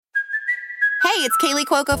Hey, it's Kaylee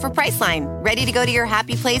Cuoco for Priceline. Ready to go to your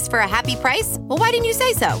happy place for a happy price? Well, why didn't you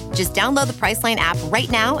say so? Just download the Priceline app right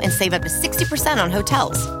now and save up to 60% on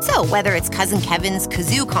hotels. So whether it's Cousin Kevin's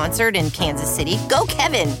Kazoo Concert in Kansas City, go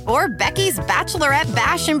Kevin, or Becky's Bachelorette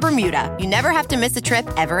Bash in Bermuda, you never have to miss a trip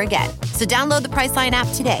ever again. So download the Priceline app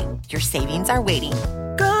today. Your savings are waiting.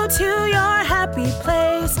 Go to your happy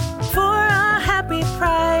place for a happy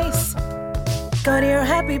price. Go to your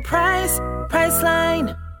happy price,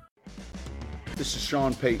 Priceline. This is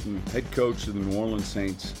Sean Payton, head coach of the New Orleans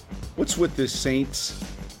Saints. What's with this Saints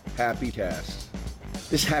Happy Cast?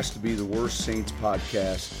 This has to be the worst Saints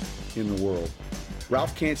podcast in the world.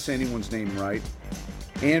 Ralph can't say anyone's name right.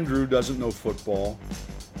 Andrew doesn't know football.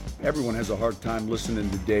 Everyone has a hard time listening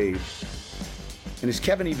to Dave. And is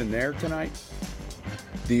Kevin even there tonight?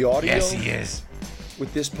 The audio? Yes, he is.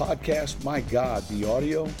 With this podcast, my God, the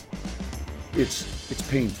audio, it's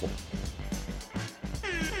painful.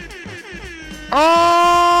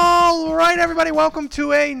 All right, everybody, welcome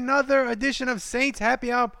to another edition of Saints Happy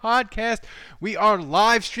Hour Podcast. We are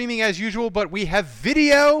live streaming as usual, but we have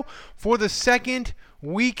video for the second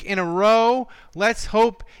week in a row. Let's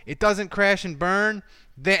hope it doesn't crash and burn.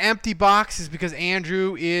 The empty box is because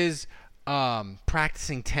Andrew is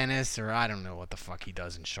practicing tennis, or I don't know what the fuck he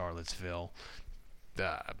does in Charlottesville.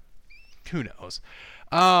 Who knows?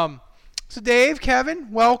 So Dave, Kevin,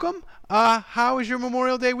 welcome. How is your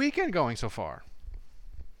Memorial Day weekend going so far?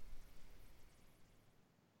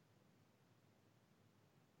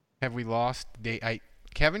 Have we lost Dave?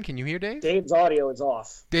 Kevin, can you hear Dave? Dave's audio is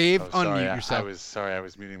off. Dave, sorry, unmute yourself. I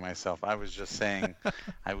was muting myself. I was just saying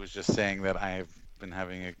that I have been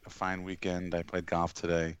having a fine weekend. I played golf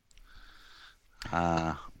today.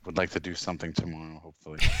 Would like to do something tomorrow,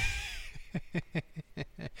 hopefully,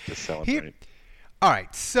 to celebrate. All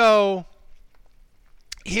right, so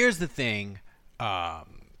here's the thing.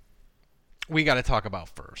 We got to talk about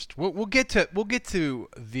first. We'll get to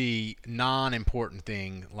the non-important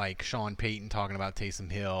thing, like Sean Payton talking about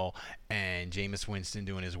Taysom Hill and Jameis Winston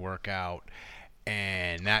doing his workout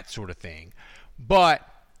and that sort of thing. But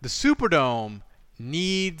the Superdome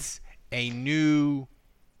needs a new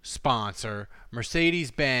sponsor.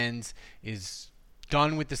 Mercedes-Benz is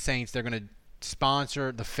done with the Saints. They're going to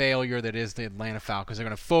sponsor the failure that is the Atlanta Falcons. They're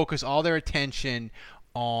going to focus all their attention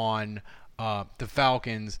on the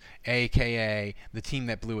Falcons, a.k.a. the team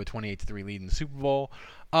that blew a 28-3 lead in the Super Bowl.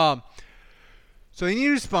 So they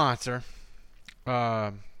need a sponsor.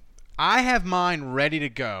 I have mine ready to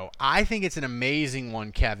go. I think it's an amazing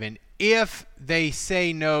one, Kevin, if they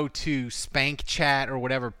say no to Spank Chat or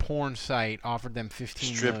whatever porn site offered them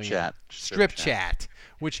 $15 million. Strip Chat,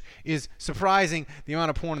 which is surprising. The amount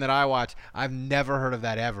of porn that I watch, I've never heard of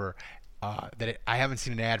that ever. I haven't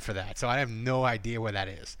seen an ad for that, so I have no idea what that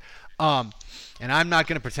is. And I'm not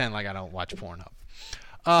going to pretend like I don't watch Pornhub.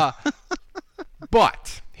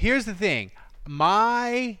 But here's the thing.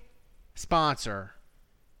 My sponsor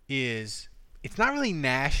is, it's not really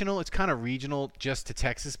national. It's kind of regional just to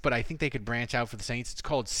Texas, but I think they could branch out for the Saints. It's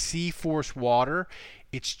called C-Force Water.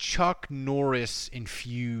 It's Chuck Norris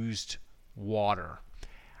infused water.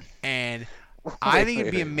 And I think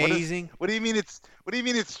it'd be amazing. What do you mean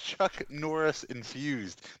it's Chuck Norris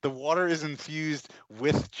infused? The water is infused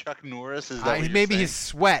with Chuck Norris? Is that what you're maybe saying? his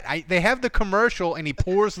sweat. They have the commercial, and he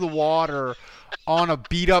pours the water on a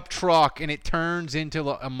beat-up truck, and it turns into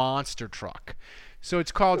a monster truck. So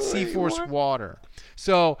it's called C-Force Water.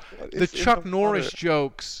 So the Chuck Norris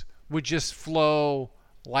jokes would just flow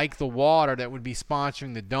like the water that would be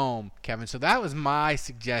sponsoring the Dome, Kevin. So that was my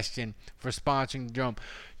suggestion for sponsoring the Dome.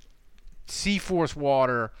 C-Force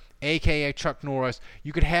Water, a.k.a. Chuck Norris.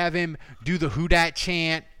 You could have him do the Who Dat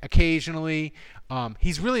chant occasionally.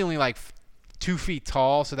 He's really only like 2 feet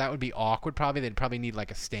tall, so that would be awkward probably. They'd probably need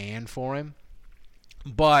like a stand for him.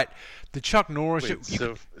 But the Chuck Norris...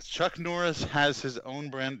 Chuck Norris has his own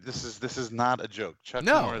brand. This is not a joke. Chuck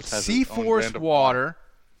No, Norris has C-Force his own brand of water.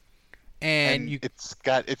 And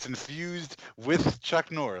it's infused with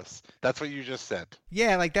Chuck Norris. That's what you just said.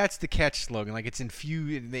 Yeah, like that's the catch slogan. Like it's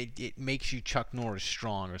infused. It makes you Chuck Norris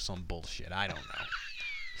strong or some bullshit. I don't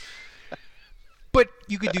know. But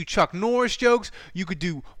you could do Chuck Norris jokes. You could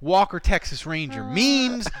do Walker Texas Ranger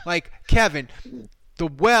memes. Like Kevin, the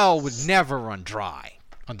well would never run dry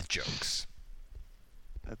on the jokes.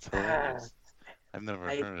 That's hilarious. I've never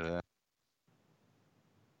heard of that.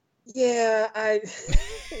 Yeah,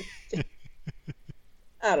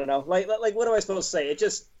 I don't know. Like, what am I supposed to say?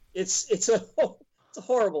 It's a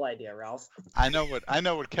horrible idea, Ralph. I know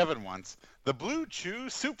what Kevin wants. The Blue Chew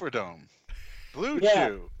Superdome. Blue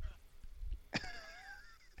Chew.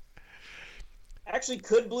 Actually,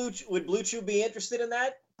 would Blue Chew be interested in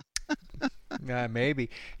that? Maybe.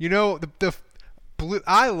 You know, the blue.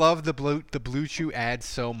 I love the Blue Chew ad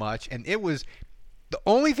so much, and it was the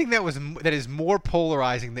only thing that is more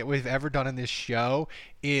polarizing that we've ever done in this show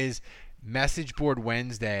is Message Board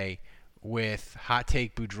Wednesday with Hot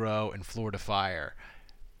Take Boudreaux and Florida Fire.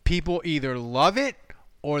 People either love it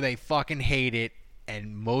or they fucking hate it,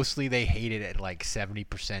 and mostly they hate it at like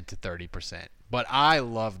 70% to 30%. But I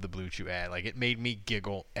love the Blue Chew ad. Like, it made me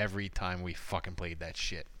giggle every time we fucking played that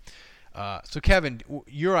shit. So, Kevin,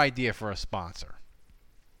 your idea for a sponsor.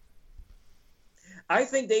 I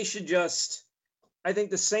think they should just... I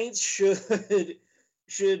think the Saints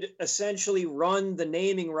should essentially run the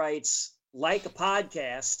naming rights like a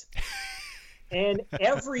podcast. And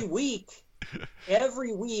every week,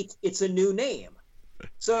 it's a new name.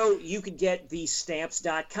 So you could get the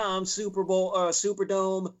Stamps.com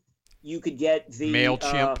Superdome. You could get the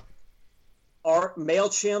MailChimp.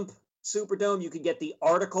 MailChimp Superdome. You could get the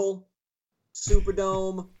Article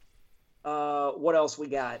Superdome. What else we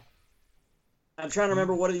got? I'm trying to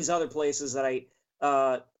remember what are these other places that I.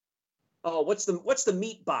 What's the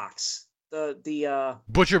meat box? The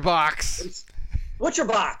Butcher Box. Butcher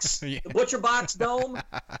Box. Yeah. The Butcher Box Dome.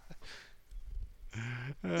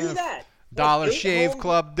 Do that. Dollar Like, Shave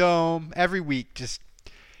Club Dome every week.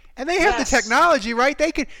 And they have the technology, right?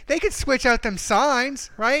 They could switch out them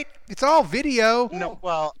signs, right? It's all video.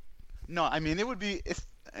 No, I mean, it would be, if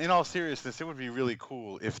in all seriousness, it would be really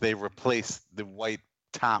cool if they replaced the white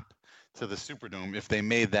top to the Superdome, if they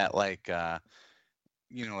made that like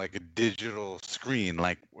like a digital screen,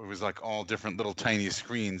 like it was like all different little tiny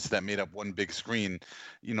screens that made up one big screen,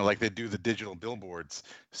 like they do the digital billboards.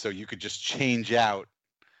 So you could just change out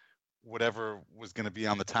whatever was going to be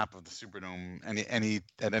on the top of the Superdome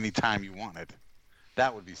at any time you wanted.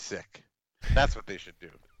 That would be sick. That's what they should do.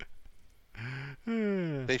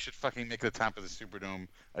 They should fucking make the top of the Superdome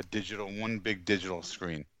one big digital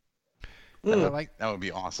screen. That would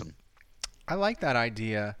be awesome. I like that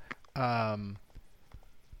idea.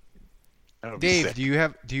 Dave, sick. do you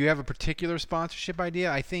have a particular sponsorship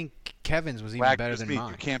idea? I think Kevin's was even better than mine.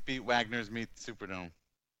 You can't beat Wagner's Meat Superdome.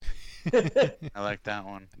 I like that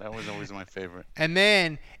one. That was always my favorite. And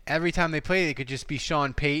then every time they play, it could just be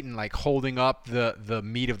Sean Payton like holding up the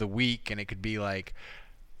meat of the week, and it could be like,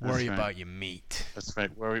 "Worry about your meat." That's right.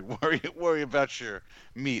 Worry about your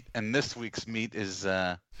meat. And this week's meat is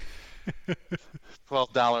 $12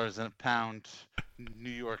 a pound, New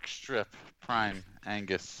York strip, prime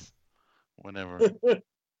Angus, whatever.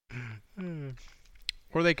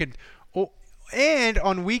 Or they could. And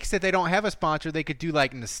on weeks that they don't have a sponsor, they could do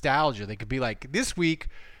like nostalgia. They could be like, this week,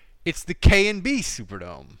 it's the K&B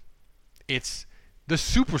Superdome. It's the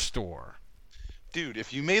Superstore. Dude,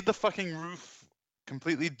 if you made the fucking roof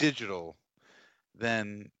completely digital,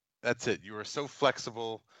 then that's it. You are so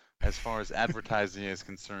flexible as far as advertising is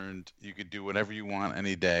concerned. You could do whatever you want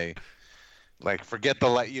any day. Like, forget the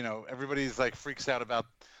light. Everybody's like freaks out about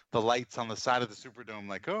the lights on the side of the Superdome,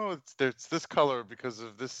 like, oh, it's this color because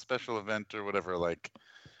of this special event or whatever. Like,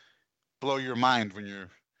 blow your mind when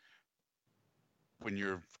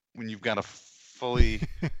you've got a full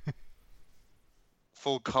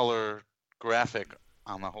color graphic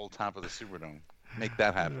on the whole top of the Superdome. Make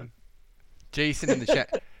that happen. Jason in the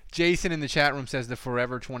chat room says the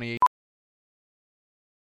Forever 28.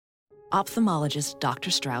 Ophthalmologist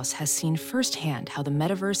Dr. Strauss has seen firsthand how the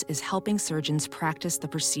metaverse is helping surgeons practice the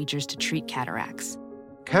procedures to treat cataracts.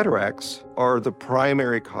 Cataracts are the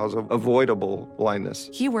primary cause of avoidable blindness.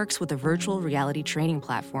 He works with a virtual reality training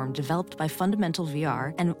platform developed by Fundamental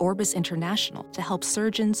VR and Orbis International to help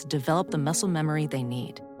surgeons develop the muscle memory they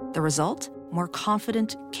need. The result? More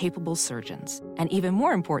confident, capable surgeons. And even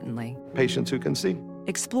more importantly, patients who can see.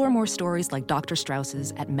 Explore more stories like Dr.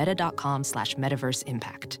 Strauss's at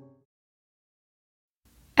meta.com/metaverseimpact.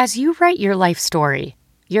 As you write your life story,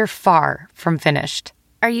 you're far from finished.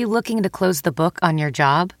 Are you looking to close the book on your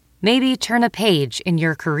job? Maybe turn a page in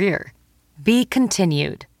your career? Be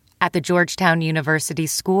continued at the Georgetown University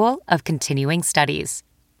School of Continuing Studies.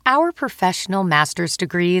 Our professional master's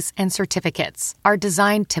degrees and certificates are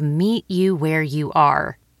designed to meet you where you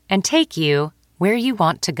are and take you where you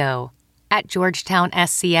want to go. At Georgetown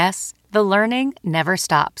SCS, the learning never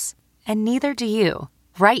stops, and neither do you.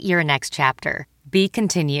 Write your next chapter. Be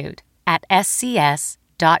continued at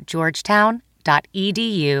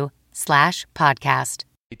scs.georgetown.edu/podcast.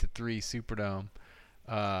 8-3 Superdome.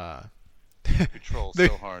 You troll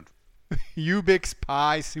so hard. Ubix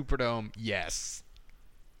Pie Superdome. Yes.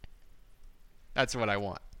 That's what I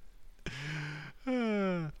want.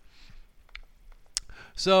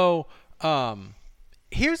 So,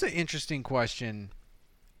 here's an interesting question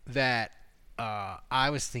that I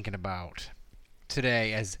was thinking about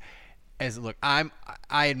today as look, I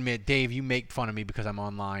admit, Dave, you make fun of me because I'm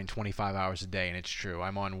online 25 hours a day, and it's true.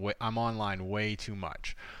 I'm online way too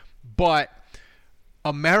much. But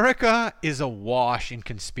America is awash in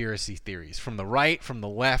conspiracy theories from the right, from the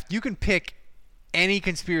left. You can pick any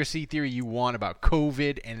conspiracy theory you want about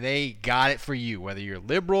COVID, and they got it for you. Whether you're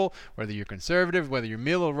liberal, whether you're conservative, whether you're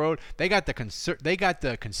middle of the road, they got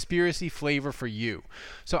the conspiracy flavor for you.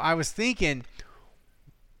 So I was thinking,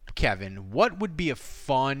 Kevin, what would be a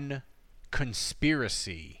fun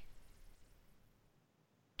conspiracy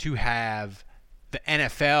to have the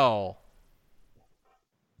NFL?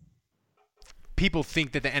 People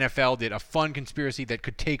think that the NFL did a fun conspiracy that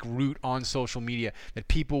could take root on social media that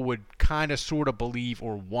people would kind of sort of believe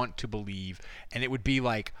or want to believe, and it would be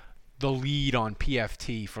like the lead on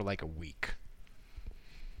PFT for like a week.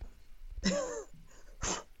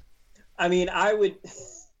 I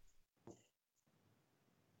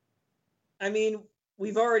mean,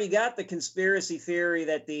 we've already got the conspiracy theory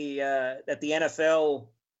that the NFL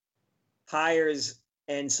hires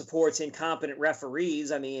and supports incompetent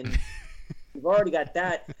referees. I mean, we've already got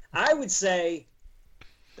that. I would say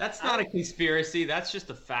that's not a conspiracy. That's just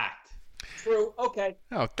a fact. True. Okay.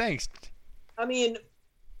 Oh, thanks. I mean,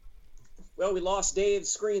 well, we lost Dave's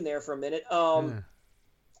screen there for a minute.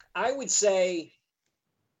 I would say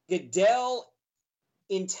Goodell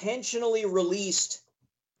intentionally released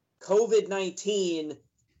COVID-19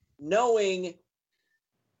 knowing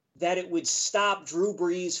that it would stop Drew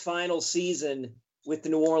Brees' final season with the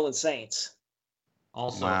New Orleans Saints.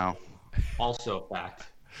 Also a fact.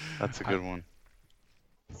 That's a good one.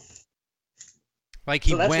 Like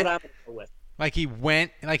he so that's went, what I'm going to go with. Like he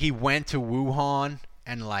went to Wuhan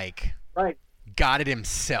and right. got it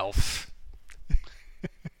himself.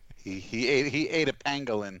 He ate a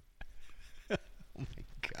pangolin. Oh my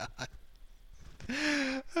God.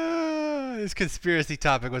 This conspiracy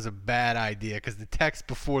topic was a bad idea because the text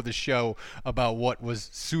before the show about what was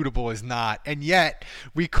suitable is not, and yet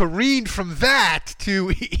we careened from that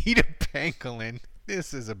to eat a pangolin.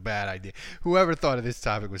 This is a bad idea. Whoever thought of this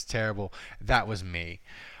topic was terrible. That was me.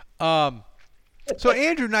 So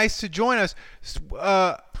Andrew, nice to join us.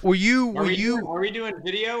 Are we doing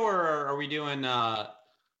video or are we doing?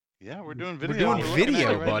 Yeah, we're doing video. We're doing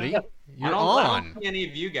video, right buddy. now. You're I on. don't see any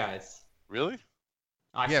of you guys. Really?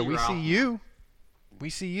 I we Ralph. see you. We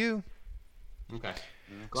see you. Okay.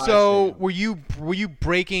 So were you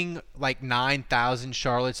breaking like 9,000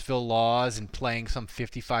 Charlottesville laws and playing some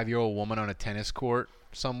 55-year-old woman on a tennis court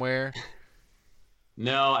somewhere?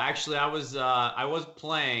 No, actually, I was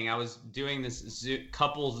playing. I was doing this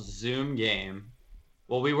couples Zoom game.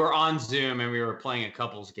 Well, we were on Zoom and we were playing a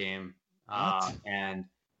couples game, so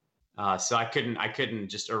I couldn't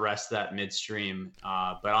just arrest that midstream.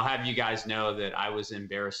 But I'll have you guys know that I was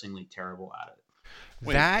embarrassingly terrible at it.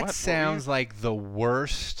 Wait, that what? sounds like the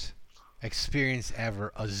worst experience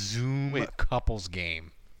ever. A Zoom couples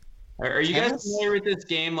game. Are you guys familiar with this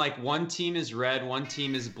game? Like one team is red, one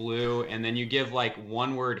team is blue, and then you give like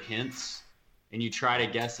one-word hints, and you try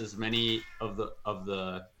to guess as many of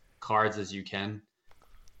the cards as you can.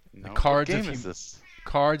 No. Cards what game is this?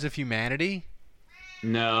 Cards of Humanity?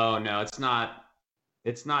 No, it's not.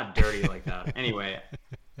 It's not dirty like that. Anyway,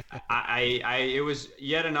 it was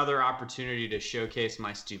yet another opportunity to showcase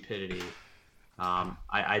my stupidity.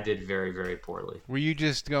 I did very, very poorly. Were you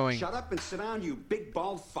just going? Shut up and sit down, you big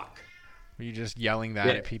bald fuck. Were you just yelling that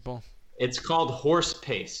at people? It's called horse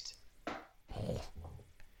paste.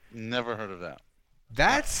 Never heard of that.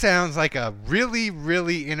 That sounds like a really,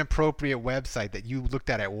 really inappropriate website that you looked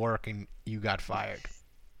at work and you got fired.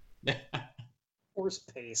 Horse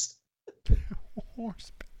paste.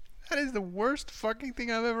 Horse paste. That is the worst fucking thing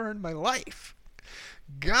I've ever heard in my life.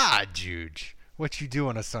 God, Juge, what you do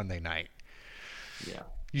on a Sunday night? Yeah.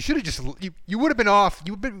 You should have just you would have been off.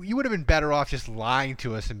 You would have been better off just lying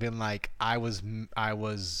to us and been like, I was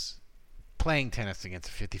playing tennis against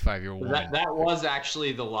a 55-year-old woman. That was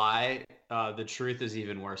actually the lie. The truth is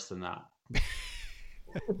even worse than that.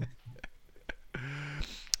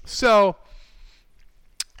 So,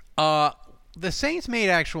 the Saints made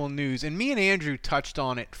actual news, and me and Andrew touched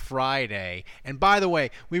on it Friday. And by the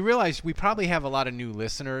way, we realized we probably have a lot of new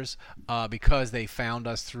listeners because they found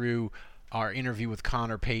us through our interview with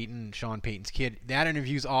Connor Payton, Sean Payton's kid. That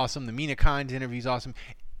interview's awesome. The Mina Kimes interview's awesome.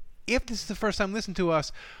 If this is the first time listening to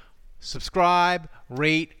us, subscribe,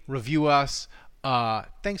 rate, review us.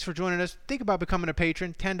 Thanks for joining us. Think about becoming a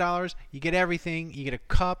patron. $10. You get everything. You get a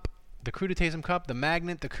cup, the Cruditatum cup, the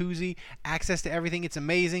magnet, the koozie, access to everything. It's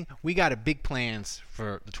amazing. We got big plans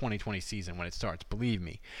for the 2020 season when it starts. Believe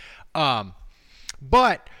me.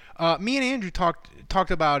 But Me and Andrew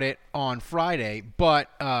talked about it on Friday, but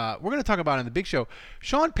we're going to talk about it in the big show.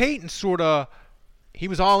 Sean Payton he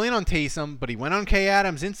was all in on Taysom, but he went on Kay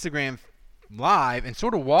Adams' Instagram live and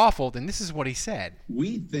sort of waffled, and this is what he said.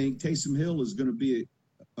 We think Taysom Hill is going to be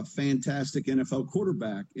a fantastic NFL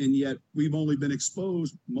quarterback, and yet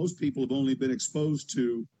most people have only been exposed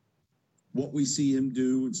to what we see him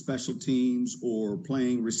do in special teams or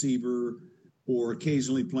playing receiver or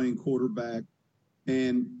occasionally playing quarterback.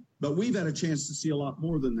 But we've had a chance to see a lot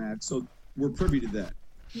more than that, so we're privy to that.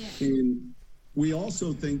 Yeah. And we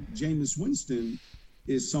also think Jameis Winston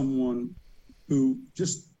is someone who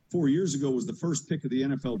just 4 years ago was the first pick of the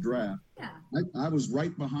NFL draft. Yeah. I was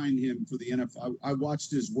right behind him for the NFL. I watched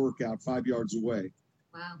his workout 5 yards away.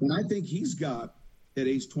 Wow. And I think he's got, at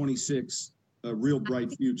age 26, a real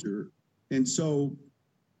bright future. And so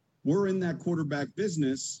we're in that quarterback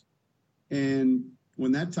business. And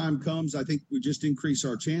when that time comes, I think we just increase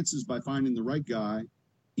our chances by finding the right guy.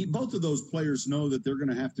 Both of those players know that they're going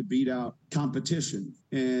to have to beat out competition.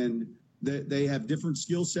 And they have different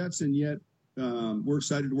skill sets, and yet we're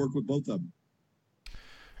excited to work with both of them.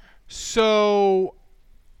 So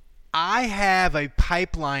I have a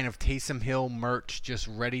pipeline of Taysom Hill merch just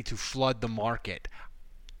ready to flood the market.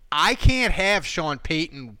 I can't have Sean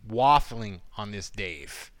Payton waffling on this,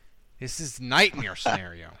 Dave. This is nightmare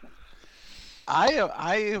scenario.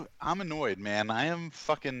 I'm annoyed, man. I'm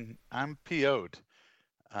PO'd.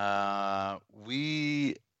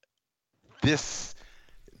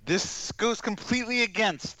 This goes completely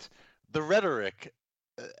against the rhetoric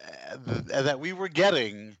that we were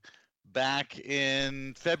getting back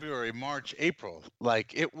in February, March, April.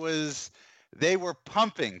 Like, they were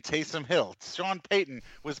pumping Taysom Hill. Sean Payton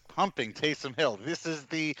was pumping Taysom Hill. This is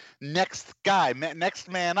the next guy, next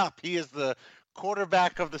man up. He is the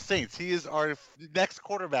quarterback of the Saints. He is our next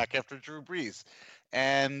quarterback after Drew Brees.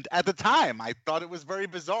 And at the time, I thought it was very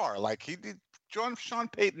bizarre. Like, Sean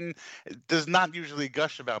Payton does not usually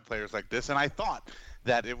gush about players like this, and I thought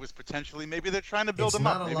that it was potentially maybe they're trying to build him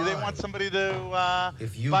up. Maybe they want somebody to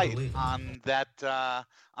fight on that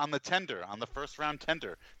on the tender, on the first round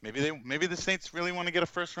tender. Maybe the Saints really want to get a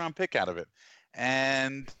first round pick out of it.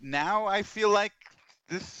 And now I feel like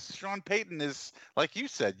this Sean Payton is, like you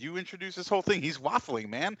said, you introduced this whole thing. He's waffling,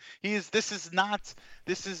 man. This is not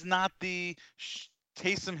the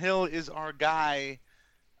Taysom Hill is our guy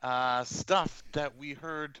stuff that we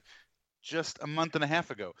heard just a month and a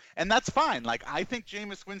half ago. And that's fine. Like, I think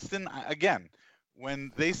Jameis Winston, again,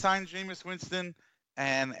 when they signed Jameis Winston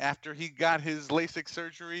and after he got his LASIK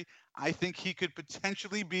surgery, I think he could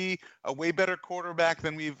potentially be a way better quarterback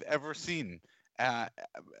than we've ever seen.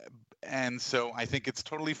 And so I think it's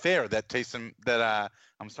totally fair that Jameis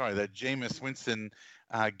Winston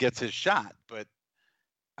gets his shot. But,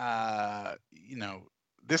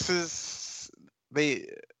 this is they've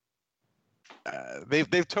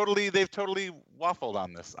totally waffled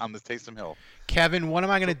on this Taysom Hill. Kevin, what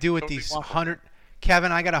am I going to do with these 100?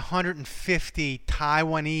 Kevin, I got 150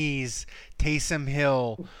 Taiwanese Taysom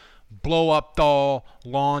Hill blow up doll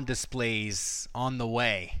lawn displays on the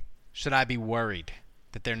way. Should I be worried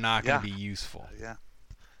that they're not going to be useful? Yeah.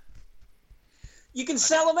 You can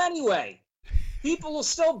sell them anyway. People will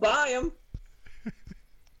still buy them.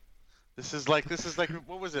 This is like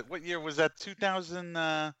what was it? What year was that?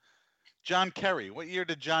 2000. John Kerry. What year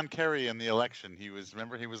did John Kerry in the election? He was the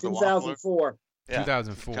 2004. Yeah,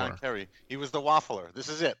 2004. John Kerry. He was the waffler. This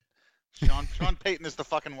is it. Sean Payton is the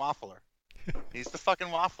fucking waffler. He's the fucking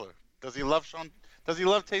waffler. Does he love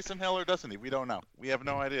Taysom Hill or doesn't he? We don't know. We have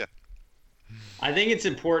no idea. I think it's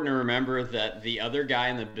important to remember that the other guy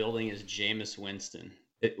in the building is Jameis Winston.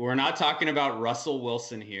 We're not talking about Russell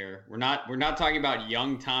Wilson here. We're not talking about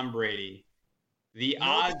young Tom Brady. The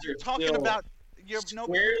odds are talking about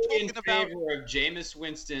squarely in favor of Jameis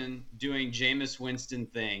Winston doing Jameis Winston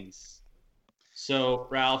things. So,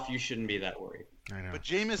 Ralph, you shouldn't be that worried. I know. But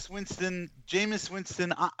Jameis Winston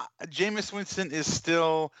is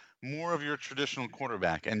still more of your traditional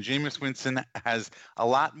quarterback, and Jameis Winston has a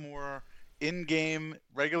lot more in-game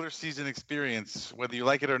regular season experience, whether you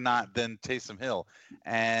like it or not, than Taysom Hill.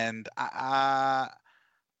 And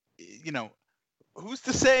who's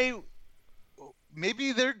to say?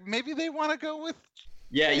 Maybe they want to go with.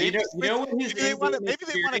 Yeah, you know what his maybe they want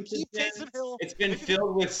to keep Taysom Hill. It's been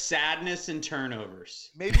filled with sadness and turnovers.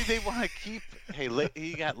 Maybe they want to keep. He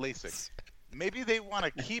got LASIK. Maybe they want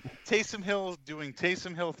to keep Taysom Hill doing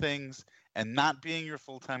Taysom Hill things and not being your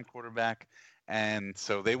full-time quarterback. And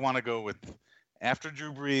so they want to go with, after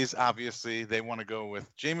Drew Brees, obviously they want to go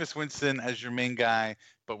with Jameis Winston as your main guy,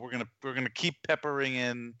 but we're gonna keep peppering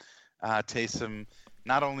in Taysom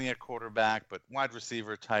not only at quarterback, but wide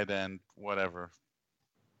receiver, tight end, whatever.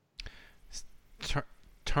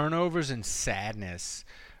 Turnovers and sadness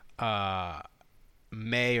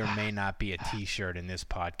may or may not be a T-shirt in this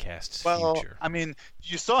podcast's future. I mean,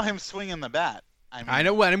 you saw him swinging the bat. I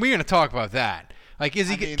know what, and we're going to talk about that. Like,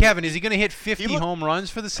 Kevin, is he going to hit 50 home runs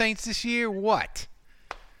for the Saints this year? What?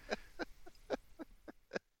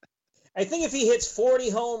 I think if he hits 40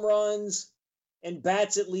 home runs and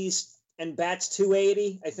bats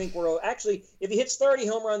 280, I think we're actually, if he hits 30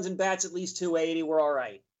 home runs and bats at least 280, we're all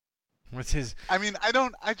right. What's his? I mean, I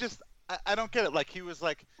don't get it. Like, he was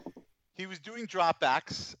doing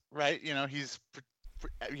dropbacks, right? He's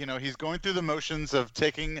going through the motions of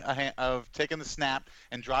taking the snap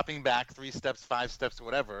and dropping back 3 steps, 5 steps,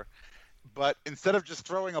 whatever. But instead of just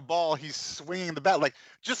throwing a ball, he's swinging the bat. Like,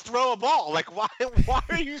 just throw a ball. Like, why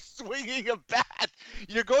are you swinging a bat?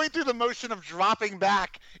 You're going through the motion of dropping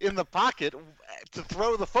back in the pocket to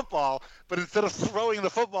throw the football, but instead of throwing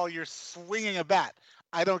the football, you're swinging a bat.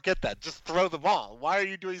 I don't get that. Just throw the ball. Why are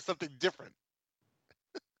you doing something different?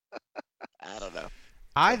 I don't know.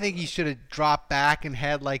 I think he should have dropped back and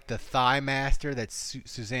had like the Thigh Master that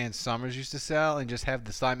Suzanne Summers used to sell, and just have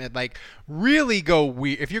the Thigh Master, like, really go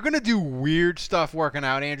weird. If you're gonna do weird stuff working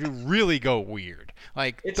out, Andrew, really go weird.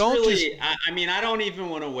 Like, it's don't really. I mean, I don't even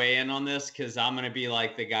want to weigh in on this because I'm gonna be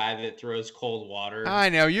like the guy that throws cold water. I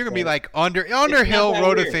know you're gonna be like Underhill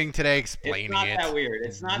wrote a thing today explaining it. It's not that weird.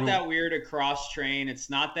 It's not that weird to cross train. It's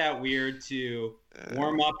not that weird to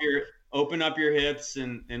open up your hips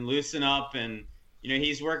and loosen up and.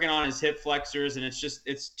 He's working on his hip flexors, and it's just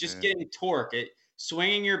getting torque.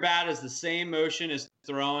 Swinging your bat is the same motion as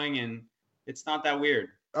throwing, and it's not that weird.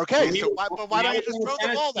 Okay, so why don't you just throw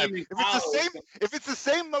the ball then? If it's the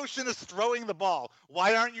same motion as throwing the ball,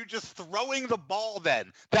 why aren't you just throwing the ball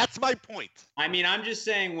then? That's my point. I mean, I'm just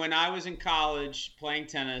saying, when I was in college playing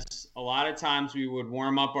tennis, a lot of times we would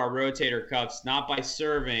warm up our rotator cuffs not by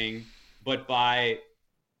serving, but by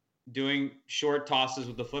doing short tosses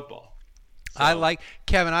with the football. So. I like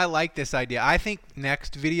this idea. I think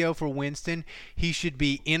next video for Winston, he should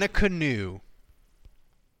be in a canoe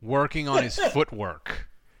working on his footwork.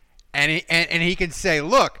 And he can say,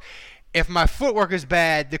 look, if my footwork is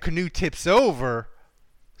bad, the canoe tips over,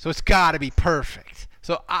 so it's got to be perfect.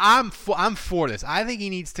 So I'm for this. I think he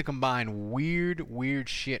needs to combine weird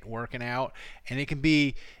shit working out, and it can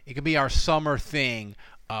be our summer thing.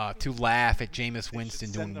 To laugh at Jameis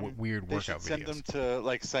Winston doing weird workout videos. They should send them to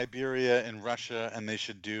like Siberia and Russia, and they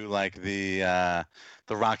should do like the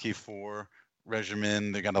Rocky IV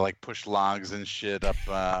regimen. They're gonna like push logs and shit up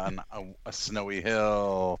on a snowy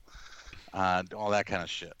hill, all that kind of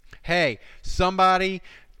shit. Hey, somebody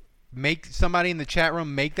in the chat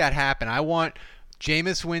room make that happen. I want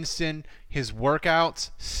Jameis Winston, his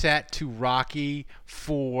workouts set to Rocky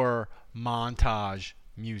IV montage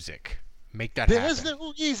music. Make that happen. There's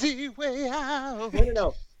no easy way out.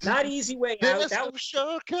 No. Not easy way out. That was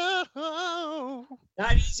shortcut home.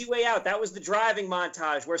 Not easy way out. That was the driving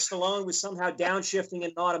montage where Stallone was somehow downshifting in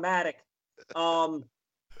an automatic.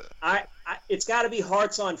 It's got to be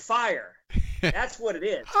Hearts on Fire. That's what it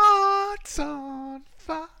is. Hearts on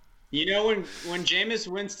Fire. When Jameis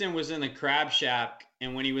Winston was in the Crab Shack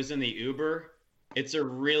and when he was in the Uber, it's a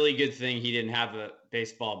really good thing he didn't have a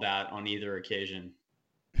baseball bat on either occasion.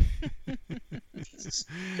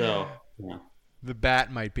 So, yeah. The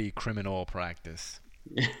bat might be criminal practice.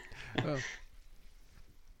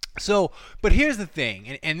 But here's the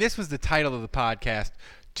thing, and this was the title of the podcast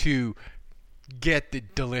to get the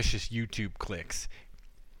delicious YouTube clicks.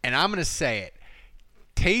 And I'm going to say it.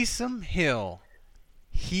 Taysom Hill,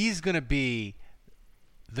 he's going to be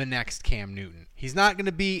the next Cam Newton. He's not going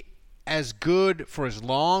to be as good for as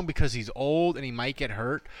long because he's old and he might get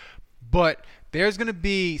hurt. But there's going to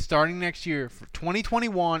be, starting next year, for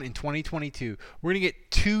 2021 and 2022, we're going to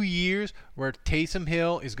get 2 years where Taysom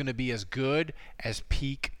Hill is going to be as good as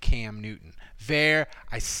peak Cam Newton. There,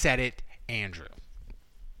 I said it, Andrew.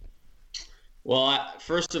 Well,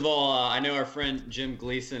 first of all, I know our friend Jim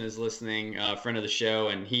Gleason is listening, friend of the show,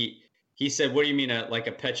 and he said, "What do you mean, like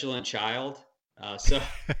a petulant child?" So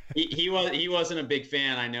he wasn't a big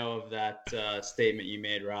fan, I know, of that statement you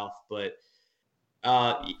made, Ralph. But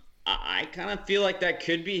I kind of feel like that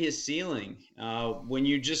could be his ceiling. When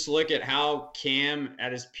you just look at how Cam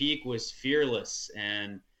at his peak was fearless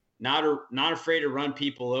and not afraid to run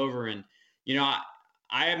people over, and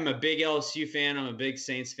I am a big LSU fan. I'm a big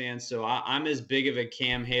Saints fan, so I'm as big of a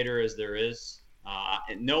Cam hater as there is.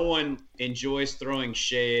 No one enjoys throwing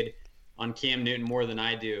shade on Cam Newton more than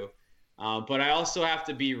I do. But I also have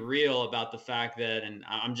to be real about the fact that, and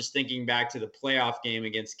I'm just thinking back to the playoff game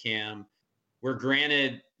against Cam, where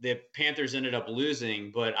granted the Panthers ended up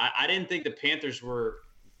losing, but I didn't think the Panthers were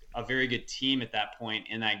a very good team at that point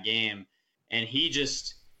in that game. And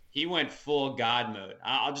he went full God mode.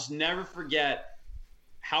 I'll just never forget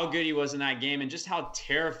how good he was in that game and just how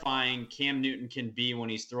terrifying Cam Newton can be when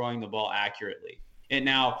he's throwing the ball accurately. And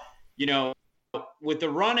now, with the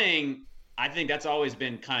running, I think that's always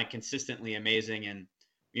been kind of consistently amazing. And,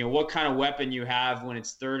 what kind of weapon you have when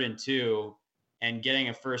it's 3rd and 2 and getting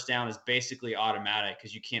a first down is basically automatic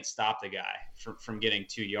because you can't stop the guy from getting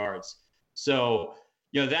 2 yards. So,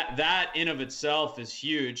 that in of itself is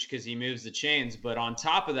huge because he moves the chains. But on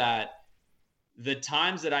top of that, the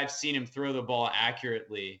times that I've seen him throw the ball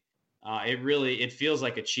accurately, it feels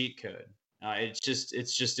like a cheat code. It's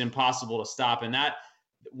just impossible to stop. And that,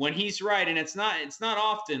 when he's right, and it's not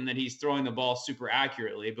often that he's throwing the ball super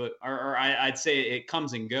accurately, but I'd say it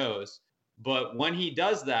comes and goes. But when he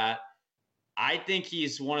does that, I think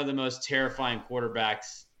he's one of the most terrifying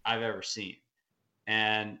quarterbacks I've ever seen.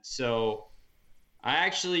 And so I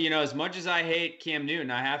actually, as much as I hate Cam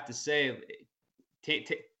Newton, I have to say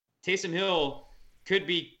Taysom Hill could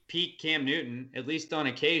be peak Cam Newton, at least on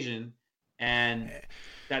occasion. And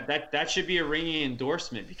that should be a ringing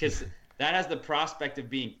endorsement because that has the prospect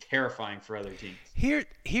of being terrifying for other teams.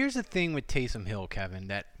 Here's the thing with Taysom Hill, Kevin,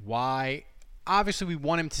 that why obviously we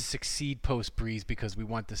want him to succeed post-Breeze because we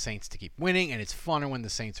want the Saints to keep winning, and it's funner when the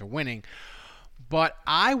Saints are winning. But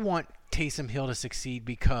I want Taysom Hill to succeed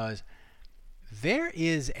because there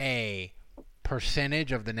is a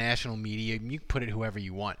percentage of the national media, you can put it whoever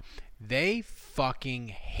you want, they fucking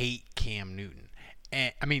hate Cam Newton.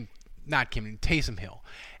 And I mean, not Cam Newton, Taysom Hill.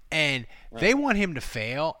 And they want him to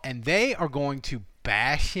fail, and they are going to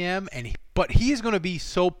bash him. But he is going to be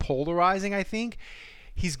so polarizing, I think.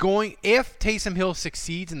 If Taysom Hill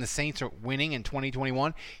succeeds and the Saints are winning in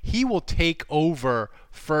 2021, he will take over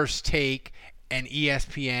First Take and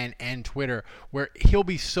ESPN and Twitter, where he'll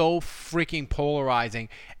be so freaking polarizing.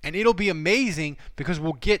 And it'll be amazing because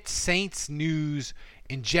we'll get Saints news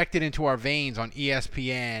injected into our veins on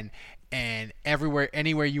ESPN and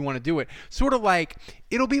anywhere you want to do it. Sort of like,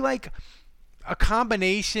 it'll be like a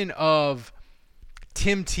combination of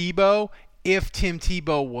Tim Tebow if Tim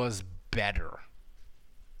Tebow was better.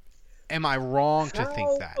 Am I wrong to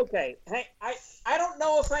think that? Okay. I don't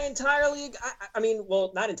know if I entirely,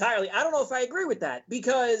 not entirely. I don't know if I agree with that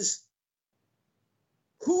because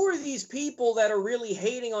who are these people that are really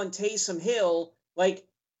hating on Taysom Hill? Like,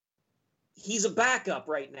 he's a backup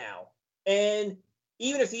right now. And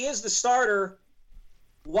even if he is the starter,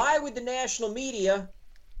 why would the national media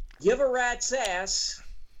give a rat's ass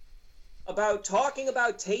about talking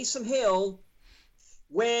about Taysom Hill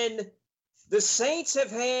when the Saints have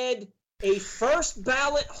had a first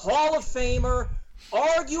ballot Hall of Famer,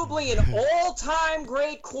 arguably an all-time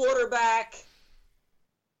great quarterback,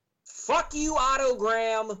 fuck you, Otto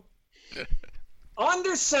Graham,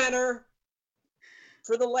 under center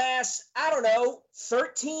for the last,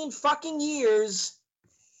 13 fucking years,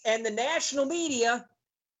 and the national media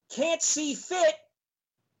can't see fit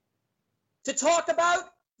to talk about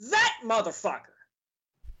that motherfucker.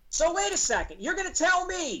 So wait a second. You're going to tell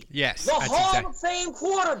me the Hall of Fame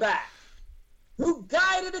quarterback who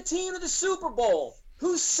guided a team to the Super Bowl,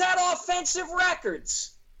 who set offensive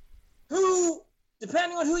records, who,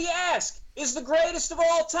 depending on who you ask, is the greatest of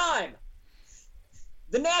all time.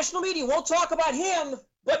 The national media won't talk about him,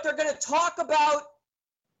 but they're going to talk about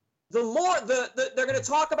they're going to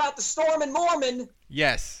talk about the Storm and Mormon.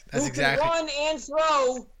 Yes, that's who exactly. Who can run and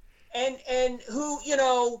throw, and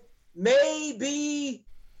who may be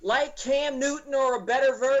like Cam Newton or a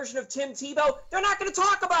better version of Tim Tebow. They're not going to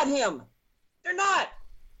talk about him. They're not.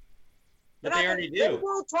 But they already do.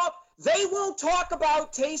 They won't talk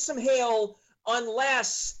about Taysom Hill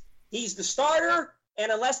unless he's the starter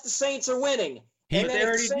and unless the Saints are winning. And then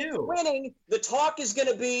if the Saints are winning, the talk is going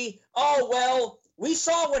to be, oh, well, we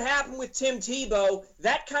saw what happened with Tim Tebow.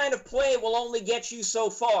 That kind of play will only get you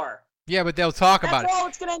so far. Yeah, but they'll talk about it. That's all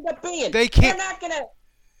it's going to end up being. They can't. They're not going to.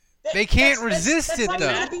 They can't resist it, though. The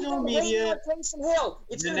national media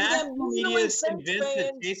is convinced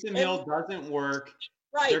that Taysom Hill doesn't work.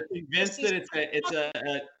 Right. They're convinced that it's a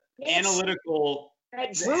analytical.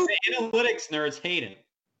 The analytics nerds hate him.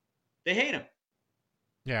 They hate him.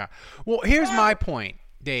 Yeah. Well, here's my point,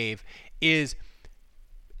 Dave, is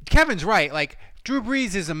Kevin's right. Like, Drew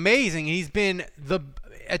Brees is amazing. He's been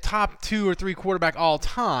a top 2 or 3 quarterback all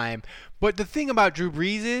time. But the thing about Drew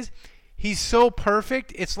Brees is he's so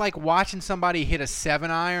perfect. It's like watching somebody hit a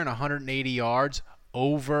 7-iron 180 yards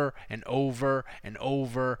over and over and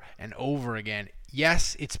over and over again.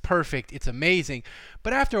 Yes, it's perfect. It's amazing.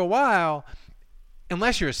 But after a while,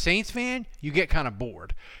 unless you're a Saints fan, you get kind of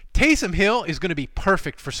bored. Taysom Hill is going to be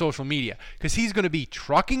perfect for social media because he's going to be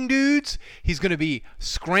trucking dudes. He's going to be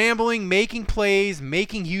scrambling, making plays,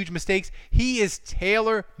 making huge mistakes. He is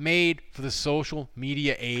tailor-made for the social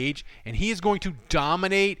media age, and he is going to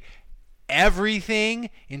dominate everything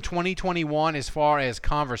in 2021 as far as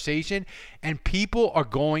conversation, and people are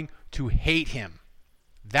going to hate him.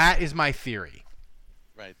 That is my theory.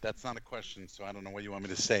 Right. That's not a question, so I don't know what you want me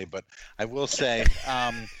to say, but I will say,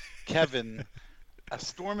 Kevin, a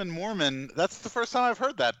Storm and Mormon, that's the first time I've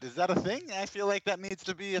heard that. Is that a thing? I feel like that needs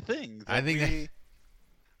to be a thing.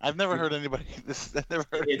 I've never heard anybody. It's a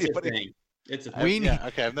thing. It's a thing.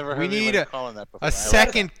 I've never heard anybody calling that before. A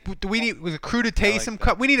second. We need with a Crew to Taysom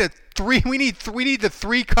cup. We need a three. We need the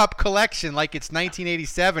 3-cup collection like it's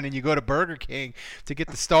 1987, and you go to Burger King to get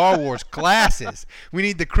the Star Wars glasses. We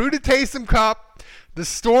need the Crew to Taysom cup, the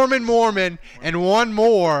Storm and Mormon, and one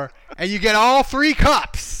more, and you get all 3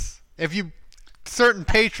 cups if you certain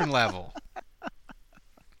patron level.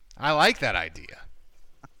 I like that idea.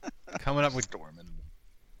 Coming up.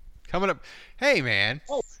 Hey, man.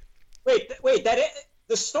 Oh, wait!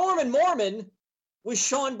 The Storm and Mormon was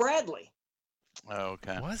Sean Bradley. Oh,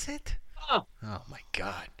 okay. Was it? Oh my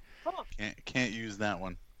God. Can't use that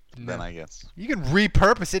one. No. Then I guess you can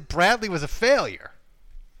repurpose it. Bradley was a failure.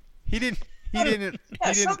 He didn't.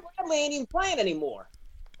 Sean Bradley ain't even playing anymore.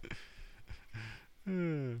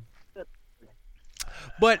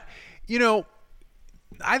 But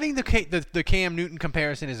I think the Cam Newton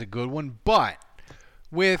comparison is a good one, but.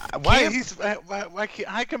 With why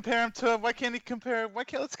can't I compare him to? Why can't he compare?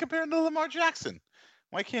 Let's compare him to Lamar Jackson?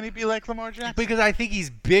 Why can't he be like Lamar Jackson? Because I think he's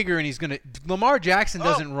bigger and he's gonna. Lamar Jackson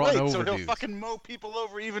doesn't run over so he'll dudes. Fucking mow people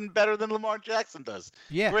over even better than Lamar Jackson does.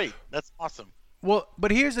 Yeah, great. That's awesome. Well,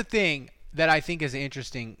 but here's the thing that I think is an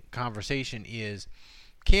interesting conversation is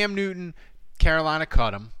Cam Newton, Carolina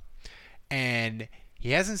cut him, and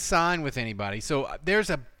he hasn't signed with anybody. So there's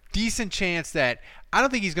a decent chance that I don't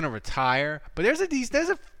think he's going to retire, but there's a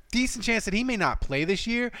decent chance that he may not play this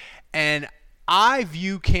year. And I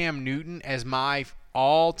view Cam Newton as my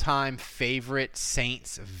all-time favorite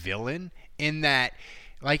Saints villain in that,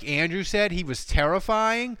 like Andrew said, he was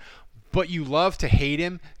terrifying, but you love to hate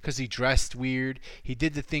him because he dressed weird. He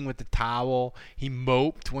did the thing with the towel. He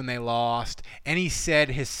moped when they lost. And he said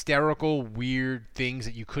hysterical, weird things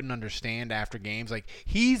that you couldn't understand after games. Like,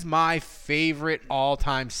 he's my favorite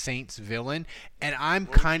all-time Saints villain, and I'm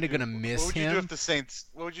kind of going to miss him.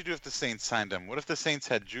 What would you do if the Saints signed him? What if the Saints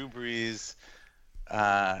had Drew Brees,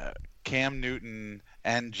 Cam Newton,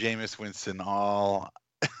 and Jameis Winston all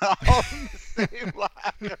in the same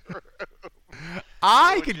locker room?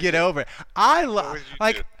 I could get over it. I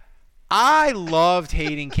loved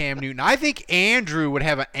hating Cam Newton. I think Andrew would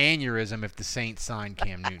have an aneurysm if the Saints signed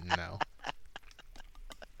Cam Newton, though.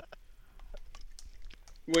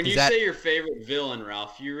 When you say your favorite villain,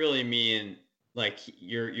 Ralph, you really mean like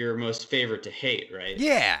your most favorite to hate, right?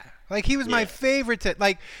 Yeah, like he was my favorite to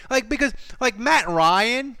like because like Matt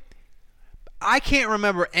Ryan. I can't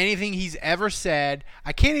remember anything he's ever said.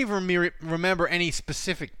 I can't even remember any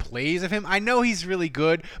specific plays of him. I know he's really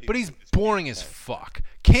good, but he's boring as fuck.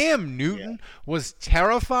 Cam Newton was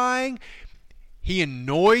terrifying. He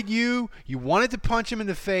annoyed you. You wanted to punch him in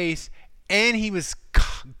the face, and he was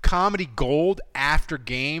comedy gold after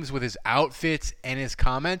games with his outfits and his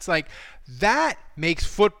comments. Like, that makes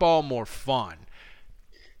football more fun.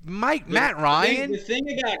 Matt Ryan. The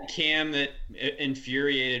thing about Cam that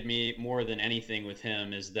infuriated me more than anything with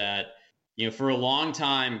him is that, for a long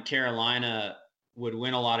time, Carolina would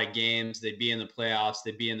win a lot of games. They'd be in the playoffs.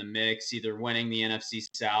 They'd be in the mix, either winning the NFC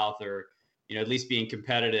South or, at least being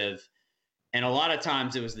competitive. And a lot of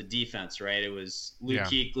times it was the defense, right? It was Luke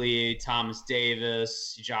Kuechly, Thomas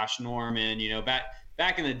Davis, Josh Norman.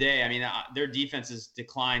 Back in the day, I mean, their defense has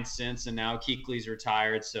declined since, and now Kuechly's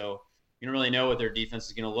retired, so you don't really know what their defense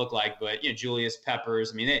is going to look like, but Julius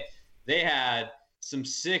Peppers. I mean, they had some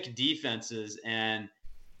sick defenses, and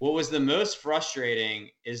what was the most frustrating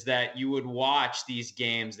is that you would watch these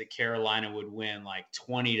games that Carolina would win like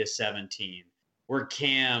 20-17, where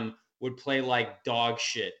Cam would play like dog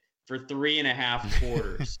shit for 3.5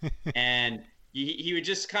 quarters, and he would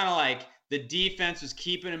just kind of like the defense was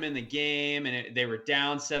keeping him in the game, and they were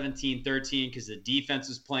down 17-13 because the defense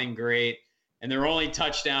was playing great. And their only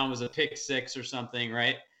touchdown was a pick six or something,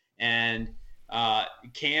 right? And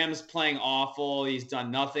Cam's playing awful. He's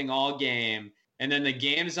done nothing all game. And then the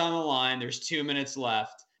game's on the line. There's 2 minutes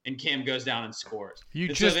left, and Cam goes down and scores. You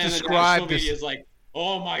just described this. The media is like,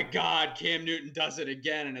 oh, my God, Cam Newton does it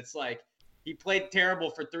again. And it's like, he played terrible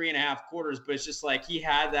for 3.5 quarters, but it's just like he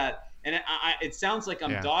had that. And it sounds like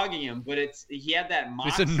I'm dogging him, but he had that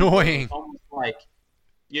moxie. It's annoying. Almost like,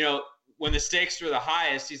 when the stakes were the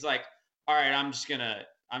highest, he's like, all right, I'm just gonna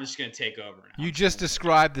take over now. You just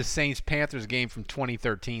described the Saints-Panthers game from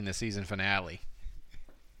 2013, the season finale.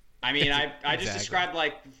 I mean, I just described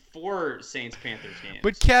like 4 Saints-Panthers games.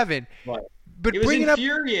 But Kevin, it was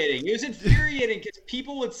infuriating. It was infuriating because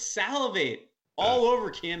people would salivate all over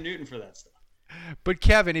Cam Newton for that stuff. But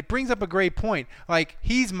Kevin, it brings up a great point. Like,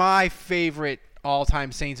 he's my favorite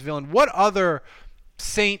all-time Saints villain. What other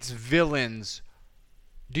Saints villains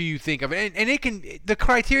do you think of? And the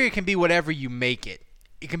criteria can be whatever you make it.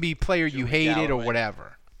 It can be player you hated or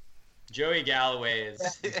whatever. Joey Galloway is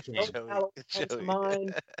Joey.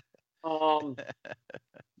 Mine.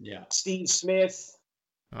 Yeah. Steve Smith.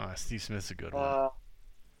 Oh, Steve Smith's a good one.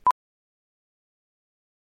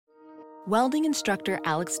 Welding instructor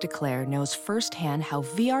Alex DeClaire knows firsthand how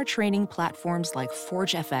VR training platforms like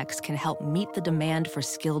ForgeFX can help meet the demand for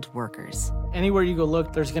skilled workers. Anywhere you go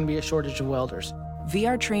look, there's going to be a shortage of welders.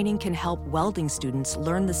 VR training can help welding students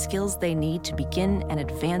learn the skills they need to begin and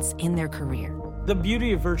advance in their career. The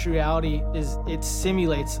beauty of virtual reality is it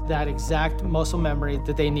simulates that exact muscle memory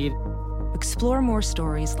that they need. Explore more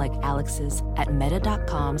stories like Alex's at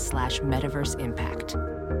meta.com/metaverseimpact.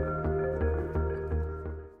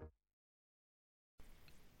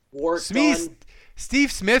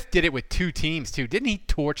 Steve Smith did it with 2 teams, too. Didn't he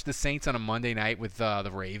torch the Saints on a Monday night with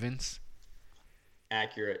the Ravens?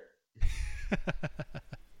 Accurate.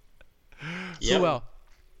 Well,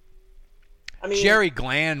 I mean, Jerry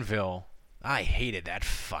Glanville. I hated that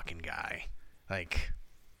fucking guy. Like,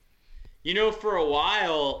 for a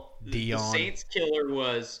while, the Saints killer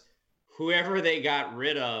was whoever they got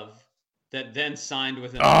rid of that then signed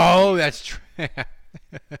with him. Oh, that's true.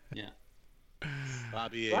 Yeah.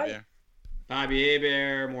 Bobby Hebert. Bobby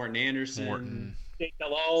Hebert, Morton Anderson. Jake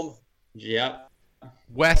Delhomme. Yep.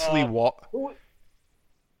 Wesley Walls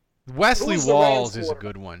is a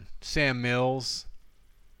good one. Sam Mills.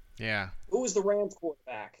 Yeah. Who was the Rams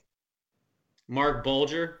quarterback? Mark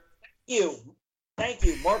Bulger. Thank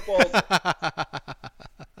you, Mark Bulger.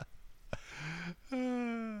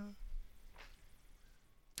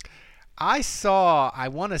 I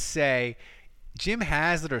want to say, Jim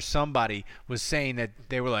Haslett or somebody was saying that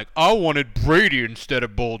they were like, I wanted Brady instead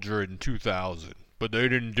of Bulger in 2000, but they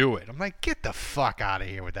didn't do it. I'm like, get the fuck out of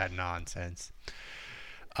here with that nonsense.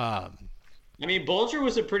 I mean, Bulger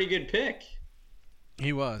was a pretty good pick.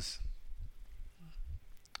 He was.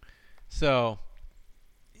 So,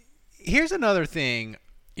 here's another thing,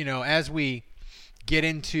 as we get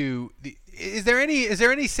into is there any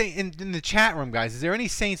in the chat room, guys? Is there any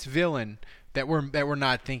Saints villain that we're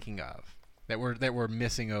not thinking of, that we're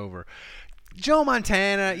missing over? Joe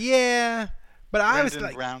Montana, yeah, but Brandon I was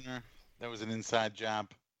like, Browner, that was an inside job.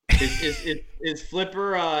 Is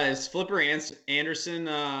Flipper Anderson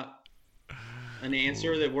an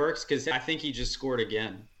answer that works? Because I think he just scored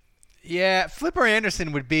again. Yeah, Flipper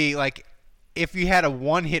Anderson would be like, if you had a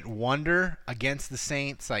one-hit wonder against the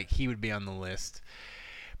Saints, like, he would be on the list.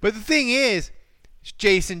 But the thing is,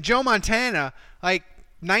 Jason, Joe Montana, like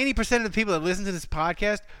 90% of the people that listen to this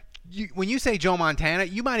podcast, when you say Joe Montana,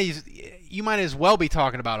 you might as well be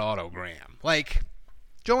talking about Otto Graham. Like,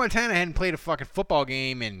 Joe Montana hadn't played a fucking football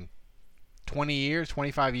game in 20 years,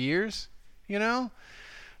 25 years,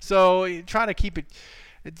 So you try to keep it.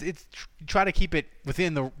 Try to keep it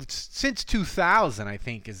within since 2000. I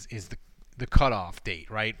think is the cutoff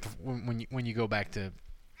date, right? When you go back to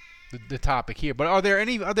the topic here. But are there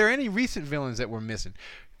any recent villains that we're missing?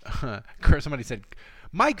 Somebody said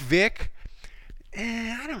Mike Vick.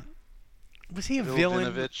 I don't. Was he a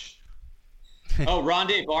villain? Vinovich. Oh,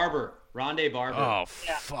 Rondé Barber. Oh,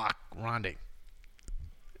 fuck, Rondé.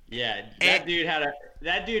 Yeah, that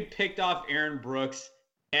dude picked off Aaron Brooks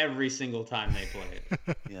every single time they played.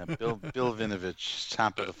 Yeah, Bill Vinovich,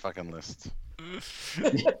 top of the fucking list.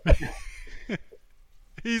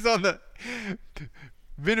 He's on the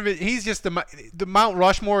Vinovich. He's just the Mount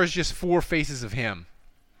Rushmore is just 4 faces of him.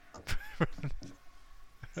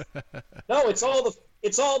 No, it's all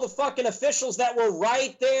the fucking officials that were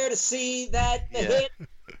right there to see that hit.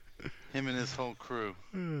 Him and his whole crew.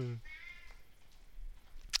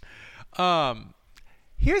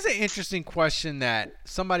 Here's an interesting question that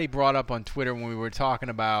somebody brought up on Twitter when we were talking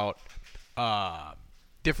about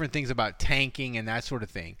different things about tanking and that sort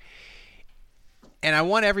of thing. And I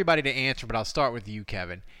want everybody to answer, but I'll start with you,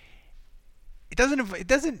 Kevin. It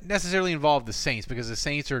doesn't necessarily involve the Saints, because the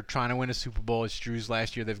Saints are trying to win a Super Bowl. It's Drew's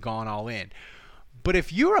last year. They've gone all in. But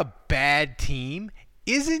if you're a bad team,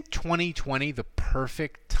 isn't 2020 the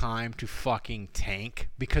perfect time to fucking tank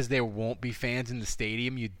because there won't be fans in the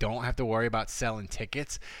stadium? You don't have to worry about selling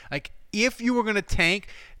tickets. Like, if you were going to tank,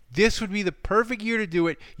 this would be the perfect year to do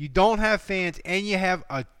it. You don't have fans, and you have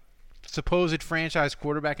a supposed franchise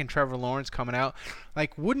quarterback in Trevor Lawrence coming out.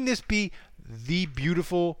 Like, wouldn't this be the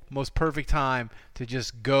beautiful, most perfect time to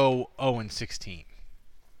just go 0-16?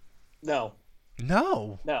 No.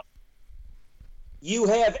 No. You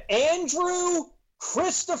have Andrew,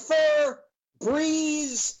 Christopher,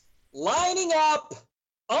 Breeze lining up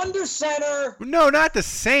under center. No, not the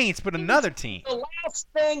Saints, but another team. The last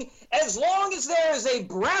thing, as long as there is a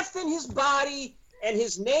breath in his body and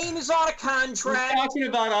his name is on a contract. We're talking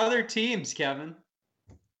about other teams, Kevin.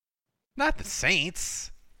 Not the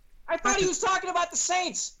Saints. I thought he was talking about the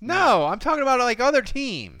Saints. No, I'm talking about like other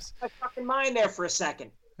teams. My fucking mind there for a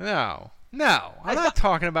second. No, I'm not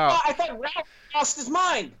talking about. I thought Ralph lost his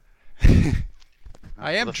mind. The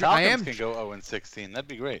Falcons can go 0-16. That'd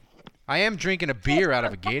be great. I am drinking a beer out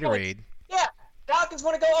of a Gatorade. Yeah, Falcons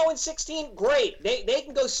want to go 0-16. Great. They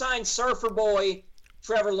can go sign Surfer Boy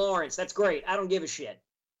Trevor Lawrence. That's great. I don't give a shit.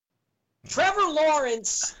 Trevor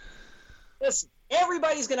Lawrence, listen,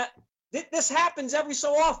 everybody's going to – this happens every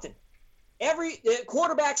so often.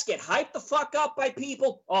 Quarterbacks get hyped the fuck up by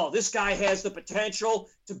people. Oh, this guy has the potential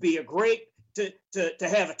to be a great – to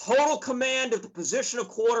have a total command of the position of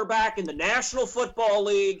quarterback in the National Football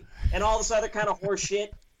League and all this other kind of horse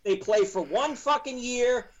shit. They play for one fucking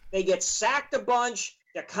year. They get sacked a bunch.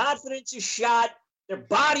 Their confidence is shot. Their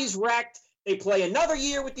body's wrecked. They play another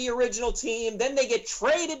year with the original team. Then they get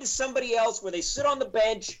traded to somebody else where they sit on the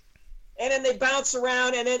bench. And then they bounce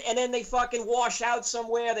around, and then they fucking wash out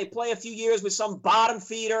somewhere. They play a few years with some bottom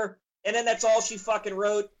feeder, and then that's all she fucking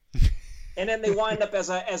wrote. And then they wind up as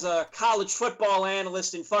a college football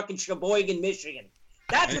analyst in fucking Sheboygan, Michigan.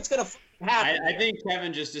 That's what's going to happen. I think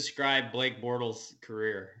Kevin just described Blake Bortles'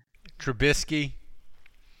 career. Trubisky.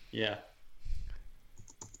 Yeah.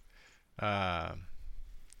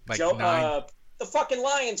 Like the fucking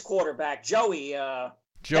Lions quarterback, Joey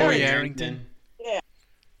Harrington. Yeah.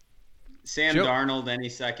 Sam Darnold any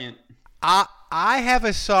second. I have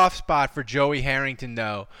a soft spot for Joey Harrington,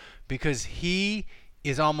 though, because he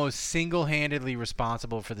is almost single-handedly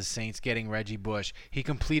responsible for the Saints getting Reggie Bush. He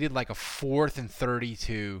completed like a 4th and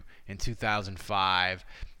 32 in 2005.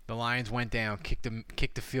 The Lions went down, kicked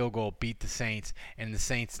the field goal, beat the Saints, and the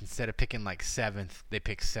Saints, instead of picking like 7th, they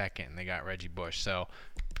picked 2nd, and they got Reggie Bush. So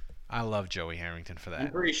I love Joey Harrington for that. I'm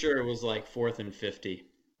pretty sure it was like 4th and 50.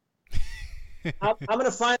 I'm going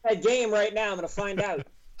to find that game right now. I'm going to find out.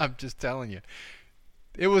 I'm just telling you.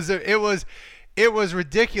 It was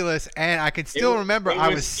ridiculous, and I can still remember. I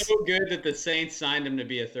was so good that the Saints signed him to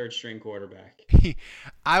be a third-string quarterback.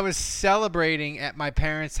 I was celebrating at my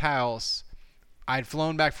parents' house. I'd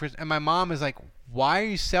flown back and my mom was like, "Why are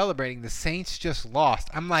you celebrating? The Saints just lost."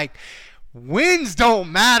 I'm like, "Wins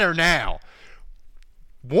don't matter now.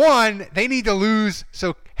 One, they need to lose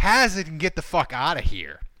so Haslett can get the fuck out of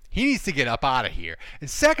here. He needs to get up out of here. And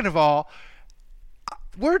second of all,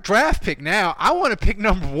 we're a draft pick now. I want to pick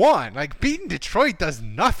number 1. Like, beating Detroit does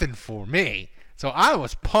nothing for me." So I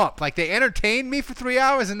was pumped. Like, they entertained me for 3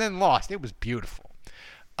 hours and then lost. It was beautiful.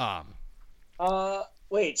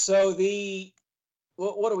 Wait, so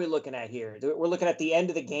what are we looking at here? We're looking at the end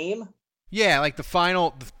of the game? Yeah, like the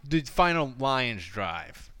final Lions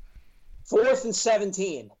drive. 4th and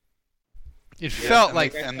 17. It felt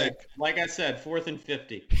like like I said, 4th and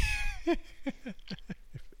 50.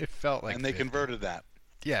 It felt like. And they converted that.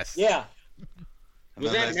 Yes. Yeah.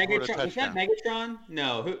 Was that Megatron?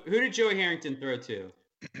 No. Who did Joey Harrington throw to?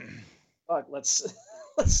 Fuck, let's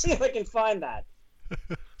see if I can find that.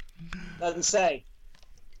 Doesn't say.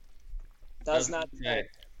 Does not say.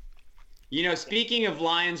 You know, speaking of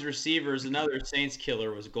Lions receivers, another Saints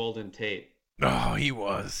killer was Golden Tate. Oh, he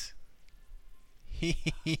was.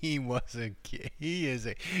 He was a kid. He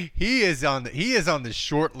is on the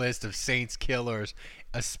short list of Saints killers,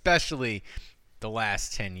 especially the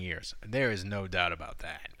last 10 years. There is no doubt about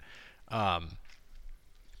that.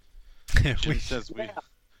 Jim says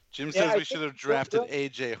we should have drafted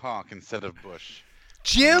A.J. Hawk instead of Bush.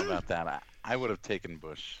 Jim, about that, I would have taken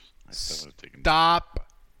Bush. Stop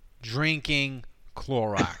drinking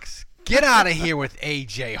Clorox. Get out of here with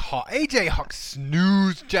A.J. Hawk. A.J. Hawk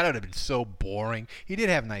snooze. That would have been so boring. He did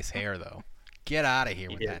have nice hair, though. Get out of here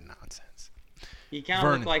with that nonsense. He kind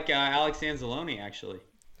of looked like Alex Anzalone, actually.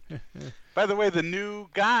 By the way, the new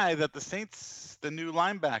guy that the Saints, the new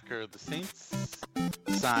linebacker, the Saints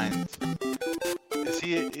signed,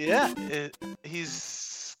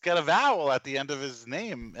 he's got a vowel at the end of his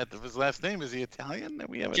name, his last name. Is he Italian?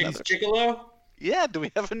 We have another. Chickalo? Yeah, do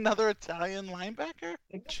we have another Italian linebacker?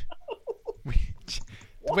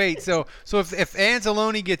 Wait, so if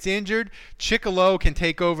Anzalone gets injured, Chicolo can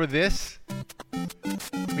take over this.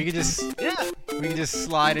 We can just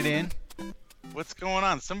slide it in. What's going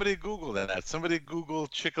on? Somebody Google that. Somebody Google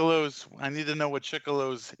Chicolo's. I need to know what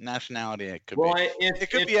Chicolo's nationality it could be. It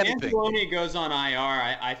could be anything. If Anzalone goes on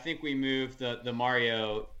IR, I think we move the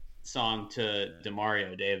Mario song to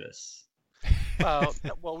DeMario Davis. Well,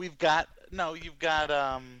 you've got. I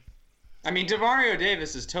mean, DeMario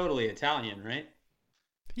Davis is totally Italian, right?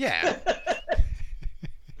 Yeah.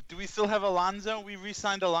 Do we still have Alonzo? We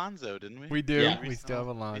re-signed Alonzo, didn't we? We do. Yeah. We still have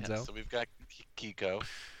Alonzo. Yeah, so we've got Kiko.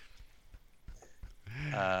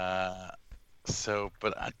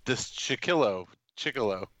 This Chicolo.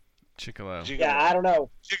 Yeah, I don't know.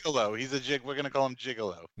 Gigolo. He's a jig. We're gonna call him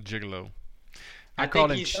Gigolo. I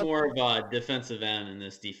think he's more of a defensive end in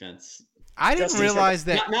this defense. I didn't realize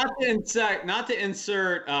that. Not to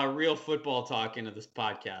insert real football talk into this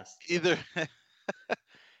podcast.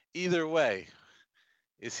 Either way,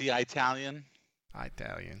 is he Italian?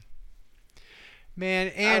 Italian. Man,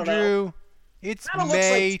 Andrew, it's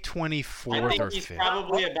May 24th or 5th. I think he's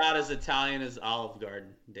probably about as Italian as Olive Garden,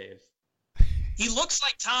 Dave. He looks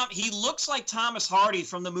like Thomas Hardy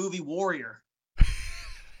from the movie Warrior,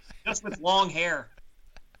 just with long hair.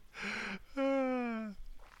 Man,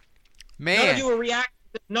 none of you were reacting.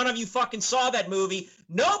 None of you fucking saw that movie.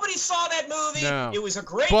 Nobody saw that movie. No. It was a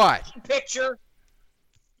great picture.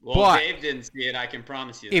 Well, Dave didn't see it. I can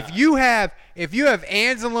promise you. If you have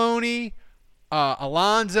Anzalone,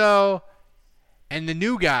 Alonzo, and the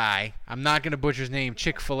new guy, I'm not going to butcher his name,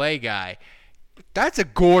 Chick-fil-A guy, that's a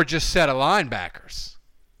gorgeous set of linebackers.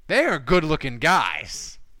 They are good-looking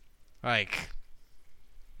guys. Like,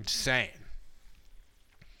 I'm just saying.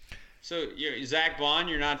 So, Zach Bond,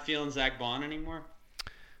 you're not feeling Zach Bond anymore?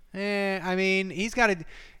 I mean, he's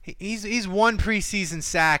one preseason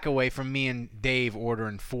sack away from me and Dave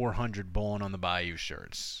ordering 400 Bowling on the Bayou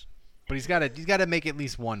shirts. But he's got to make at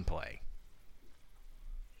least one play.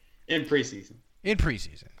 In preseason.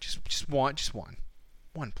 Just one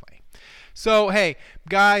play. So, hey,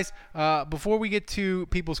 guys, before we get to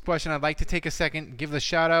people's question, I'd like to take a second and give the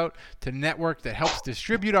shout-out to the network that helps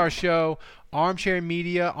distribute our show, Armchair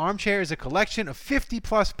Media. Armchair is a collection of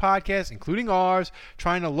 50-plus podcasts, including ours,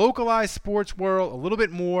 trying to localize sports world a little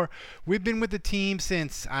bit more. We've been with the team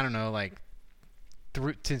since,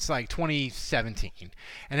 since 2017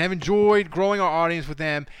 and have enjoyed growing our audience with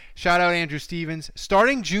them. Shout out Andrew Stevens.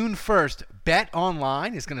 Starting June 1st, Bet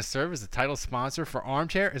Online is going to serve as the title sponsor for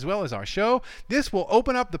Armchair as well as our show. This will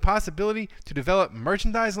open up the possibility to develop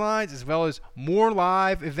merchandise lines as well as more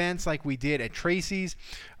live events like we did at Tracy's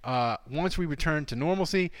once we return to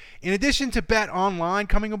normalcy. In addition to Bet Online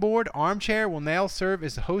coming aboard, Armchair will now serve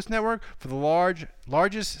as the host network for the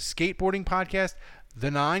largest skateboarding podcast, The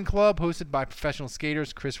 9 Club, hosted by professional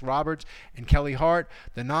skaters Chris Roberts and Kelly Hart.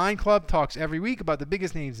 The 9 Club talks every week about the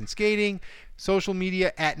biggest names in skating. Social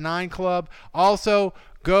media at 9 Club. Also,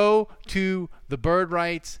 go to the Bird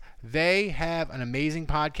Rights. They have an amazing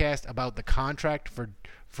podcast about the contract for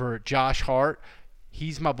Josh Hart.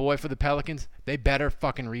 He's my boy for the Pelicans. They better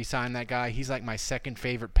fucking re-sign that guy. He's like my second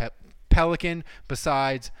favorite Pelican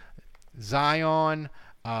besides Zion.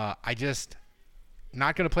 Not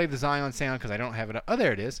going to play the Zion sound because I don't have it up. Oh,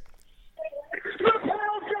 there it is. The Pels got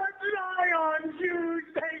Zion, dude.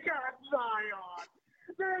 They got Zion.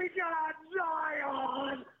 They got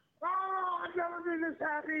Zion. Oh, I've never been this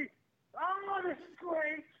happy. Oh, this is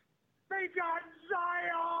great. They got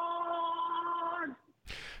Zion.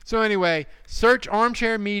 So anyway, search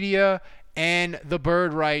Armchair Media and the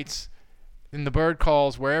Bird Rights and the Bird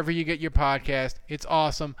Calls wherever you get your podcast. It's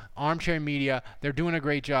awesome. Armchair Media. They're doing a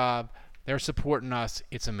great job. They're supporting us.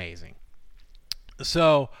 It's amazing.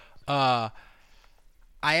 So, I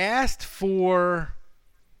asked for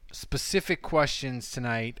specific questions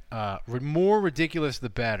tonight. More ridiculous, the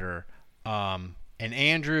better. And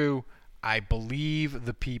Andrew, I believe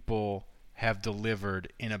the people have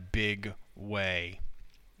delivered in a big way.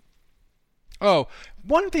 Oh,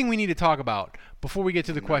 one thing we need to talk about before we get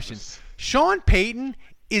to the questions. Sean Payton,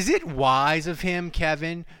 is it wise of him,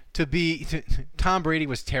 Kevin, Tom Brady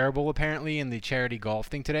was terrible apparently in the charity golf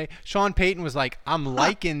thing today. Sean Payton was like, I'm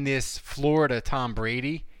liking this Florida Tom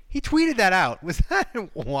Brady. He tweeted that out. Was that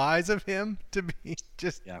wise of him to be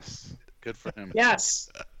just? Yes. Good for him. Yes.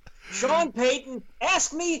 Sean Payton,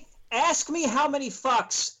 ask me how many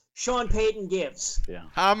fucks Sean Payton gives. Yeah.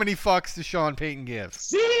 How many fucks does Sean Payton give?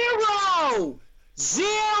 0! 0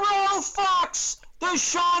 fucks does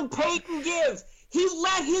Sean Payton give. He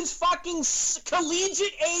let his fucking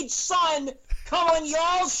collegiate-age son come on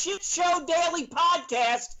y'all's Shit Show Daily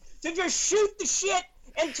podcast to just shoot the shit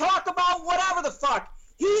and talk about whatever the fuck.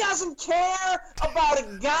 He doesn't care about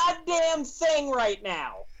a goddamn thing right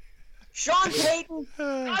now. Sean Payton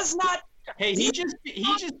does not. Hey, he just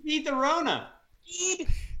beat the Rona.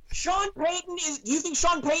 Sean Payton is. Do you think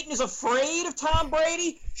Sean Payton is afraid of Tom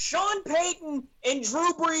Brady? Sean Payton and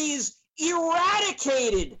Drew Brees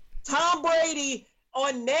eradicated Tom Brady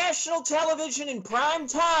on national television in prime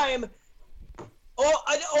time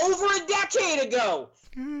over a decade ago.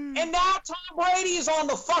 And now Tom Brady is on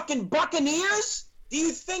the fucking Buccaneers? Do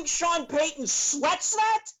you think Sean Payton sweats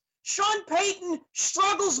that? Sean Payton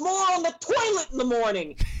struggles more on the toilet in the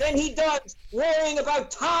morning than he does worrying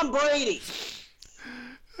about Tom Brady.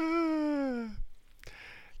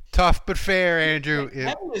 Tough but fair, Andrew.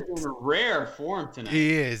 Kevin is in rare form tonight.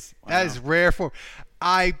 He is. Wow. That is rare form.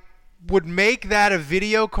 I would make that a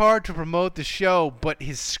video card to promote the show, but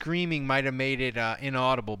his screaming might have made it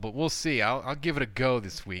inaudible. But we'll see. I'll give it a go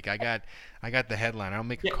this week. I got the headline. I'll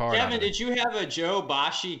make a card. Kevin, out of it. did you have a Joe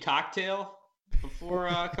Bashi cocktail before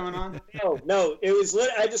coming on? No. It was.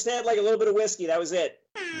 I just had like a little bit of whiskey. That was it.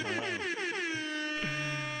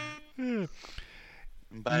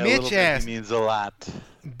 By a Mitch little bit, asked, he means a lot.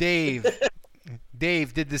 Dave,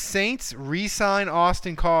 did the Saints re-sign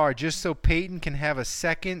Austin Carr just so Peyton can have a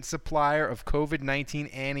second supplier of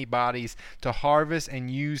COVID-19 antibodies to harvest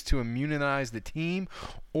and use to immunize the team,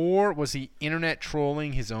 or was he internet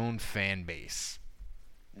trolling his own fan base?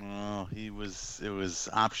 Oh, it was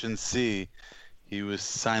option C. He was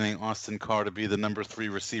signing Austin Carr to be the number 3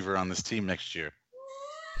 receiver on this team next year.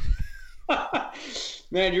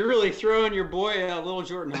 Man, you're really throwing your boy little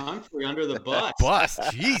Jordan Humphrey under the bus.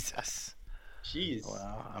 Jesus. Jeez.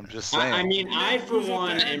 Well, I'm just saying. I mean, I for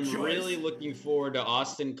one am really looking forward to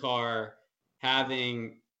Austin Carr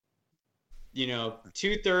having,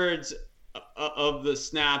 2/3 of the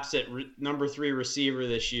snaps at number 3 receiver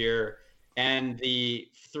this year, and the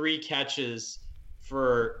 3 catches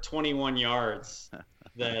for 21 yards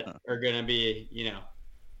that are going to be,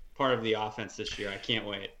 part of the offense this year. I can't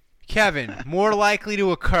wait. Kevin, more likely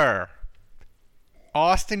to occur.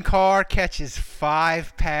 Austin Carr catches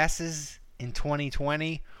 5 passes in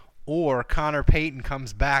 2020, or Connor Payton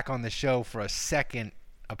comes back on the show for a second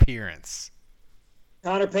appearance.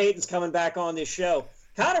 Connor Payton's coming back on this show.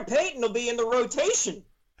 Connor Payton will be in the rotation.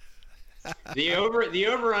 The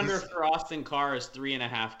over under for Austin Carr is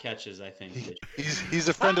 3.5 catches, I think. He's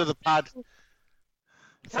a friend of the pod.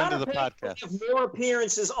 Friend of the Connor Payton podcast. will have more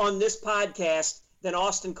appearances on this podcast than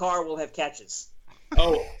Austin Carr will have catches.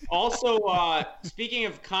 Oh, also, speaking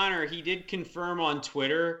of Connor, he did confirm on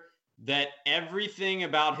Twitter that everything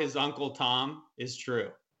about his Uncle Tom is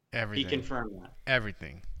true. Everything. He confirmed that.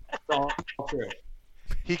 Everything. It's all true.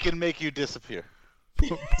 He can make you disappear.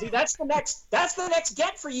 See, that's the next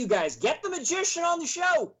get for you guys. Get the magician on the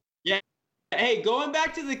show. Yeah. Hey, going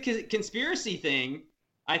back to the conspiracy thing,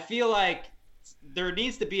 I feel like there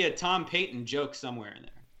needs to be a Tom Payton joke somewhere in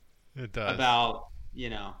there. It does. About,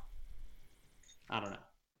 I don't know,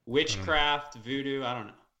 witchcraft, voodoo, I don't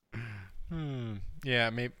know. Yeah,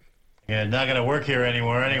 maybe. Yeah, not going to work here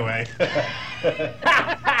anymore anyway.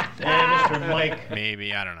 Mr. Mike.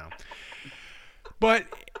 Maybe, I don't know. But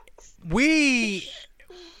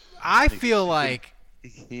I feel like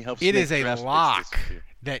it is a lock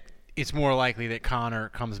that it's more likely that Connor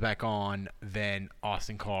comes back on than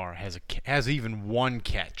Austin Carr has even one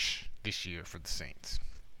catch this year for the Saints.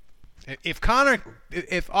 If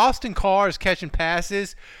Austin Carr is catching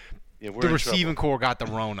passes, the receiving core got the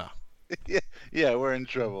Rona. Yeah, we're in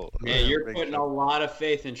trouble. Yeah, you're putting a lot of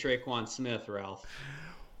faith in Traquan Smith, Ralph.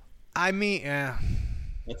 I mean,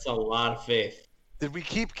 that's a lot of faith. Did we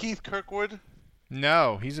keep Keith Kirkwood?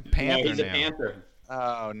 No, he's a Panther now. He's a Panther.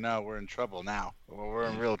 Oh no, we're in trouble now. Well, we're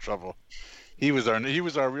in real trouble. He was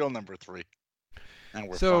our real number 3, and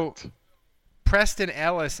we're fucked. Preston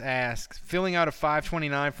Ellis asks, filling out a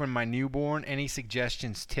 529 for my newborn. Any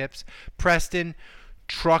suggestions, tips? Preston,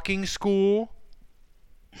 trucking school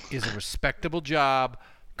is a respectable job.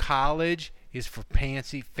 College is for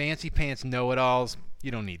fancy pants know-it-alls.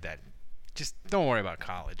 You don't need that. Just don't worry about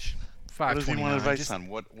college. What does he want advice on?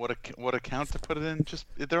 What account to put it in? Just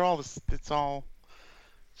they're all. It's all.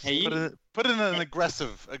 Hey, put it in an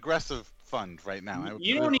aggressive fund right now.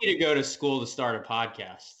 You don't need to go to school to start a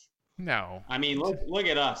podcast. No. I mean, look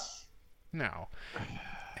at us. No.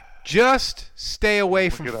 Just stay away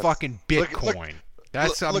from fucking Bitcoin.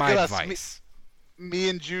 That's my advice. Me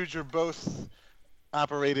and Juge are both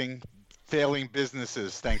operating failing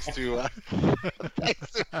businesses thanks to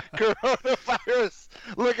coronavirus.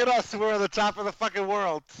 Look at us. We're at the top of the fucking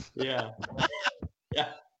world. Yeah. Yeah.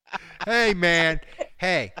 Hey, man.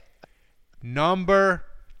 Hey, number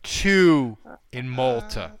 2 in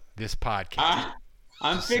Malta. This podcast.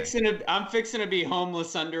 I'm fixing to be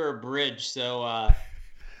homeless under a bridge. So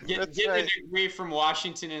getting a degree from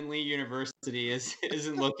Washington and Lee University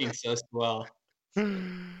isn't looking so swell. That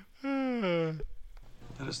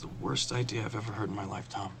is the worst idea I've ever heard in my life,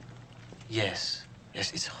 Tom. Yes,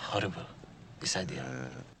 it's horrible. This idea.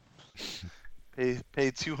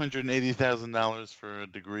 Pay $280,000 for a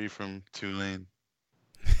degree from Tulane.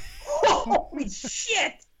 Holy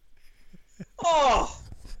shit! Oh,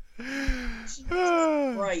 Jesus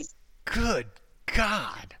Christ! Good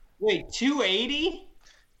God! Wait, 280?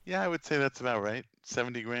 Yeah, I would say that's about right.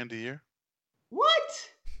 70 grand a year. What?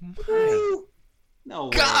 No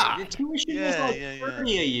way. God. The tuition was like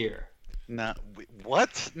 30 a year. No,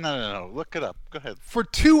 what? No. Look it up. Go ahead. For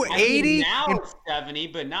 280? Now it's 70,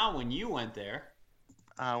 but not when you went there.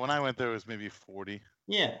 When I went there, it was maybe 40.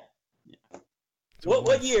 Yeah.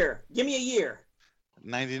 What year? Give me a year.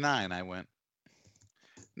 99, I went.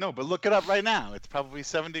 No, but look it up right now. It's probably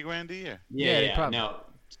 70 grand a year. Yeah, probably. no.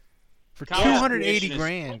 For College 280 tuition is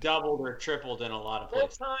grand. Doubled or tripled in a lot of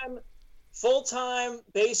places. Full-time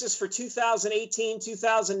basis for 2018,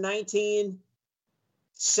 2019,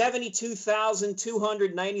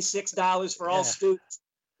 $72,296 for all students,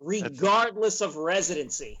 regardless of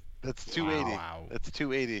residency. That's 280. Wow. That's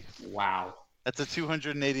 280. Wow. That's a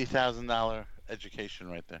 $280,000 education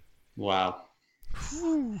right there. Wow.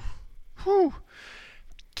 Whew.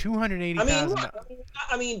 $280,000.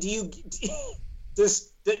 I mean,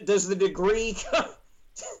 does the degree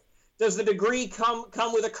does the degree come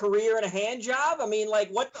with a career and a hand job? I mean,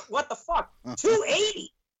 like what the fuck?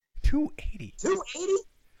 280. 280. 280.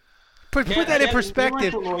 Put that in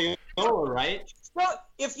perspective. Right? Well,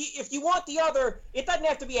 if you want the other, it doesn't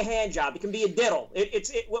have to be a hand job. It can be a diddle.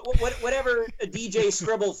 Whatever a DJ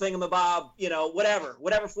scribble thingamabob,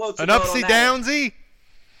 whatever floats. An upsy downsy.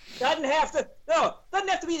 Doesn't have to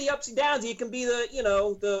be the upsy downsy. It can be the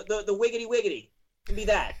wiggity wiggity. It can be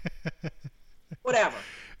that. Whatever.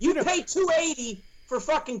 You pay $280 for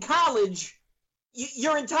fucking college.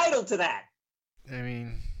 You're entitled to that. I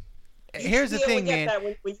mean, here's the thing, man.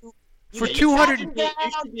 For 200, you should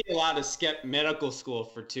be allowed to skip medical school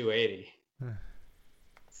for 280.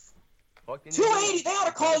 280. They ought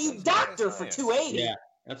to call you doctor for 280. Yeah,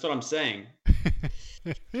 that's what I'm saying.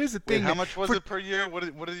 Here's the thing. Wait, how much was it per year? What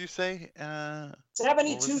did you say?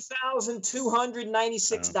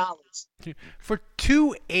 $72,296. For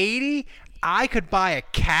 280, I could buy a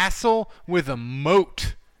castle with a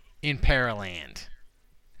moat in Pearland.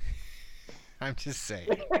 I'm just saying.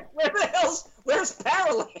 Where's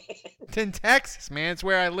Pearland? It's in Texas, man. It's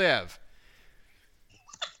where I live.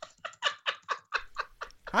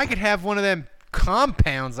 I could have one of them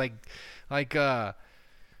compounds like them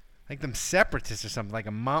separatists or something, like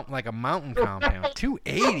a mountain compound.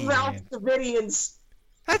 280, man. Davidians.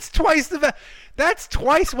 That's twice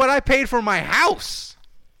what I paid for my house.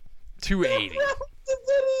 280.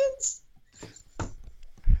 Davidians.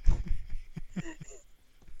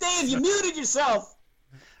 Dave, you muted yourself.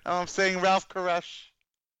 I'm saying Ralph Koresh.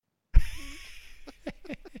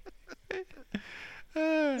 The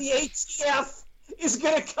ATF is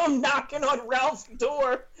going to come knocking on Ralph's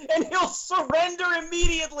door, and he'll surrender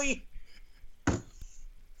immediately.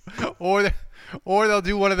 Or they'll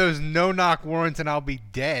do one of those no-knock warrants, and I'll be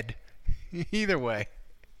dead. Either way.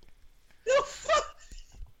 They'll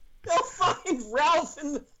find Ralph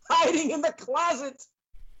hiding in the closet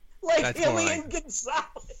like That's Elian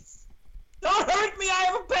Gonzalez. Don't hurt me, I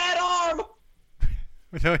have a bad arm.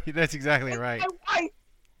 No, that's exactly right.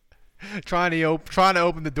 Trying to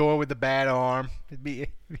open the door with the bad arm. It'd be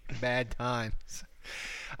bad times.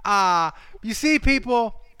 You see,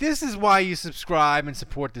 people, this is why you subscribe and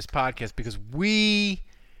support this podcast, because we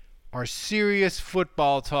are serious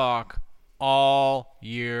football talk all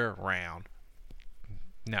year round.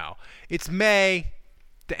 No, it's May,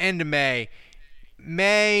 the end of May.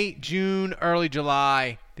 May, June, early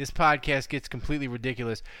July, this podcast gets completely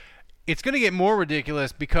ridiculous. It's going to get more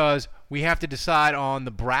ridiculous because we have to decide on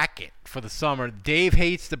the bracket for the summer. Dave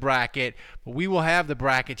hates the bracket, but we will have the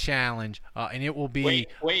bracket challenge, and it will be.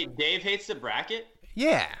 Wait, Dave hates the bracket?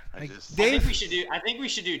 Yeah, I think we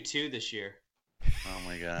should do 2 this year. Oh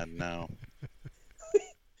my God, no.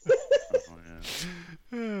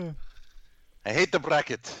 I hate the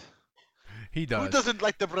bracket. He does. Who doesn't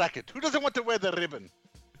like the bracket? Who doesn't want to wear the ribbon?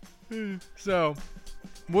 So,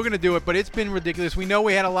 we're going to do it, but it's been ridiculous. We know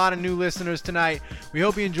we had a lot of new listeners tonight. We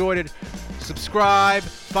hope you enjoyed it. Subscribe.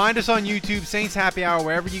 Find us on YouTube, Saints Happy Hour,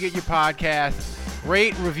 wherever you get your podcasts.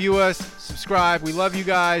 Rate, review us, subscribe. We love you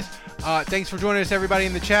guys. Thanks for joining us, everybody,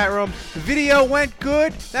 in the chat room. The video went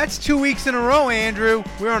good. That's 2 weeks in a row, Andrew.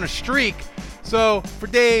 We're on a streak. So for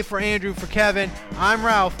Dave, for Andrew, for Kevin, I'm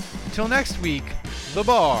Ralph. Until next week, the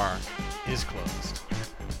bar is closed.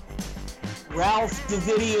 Ralph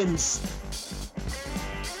Davidians.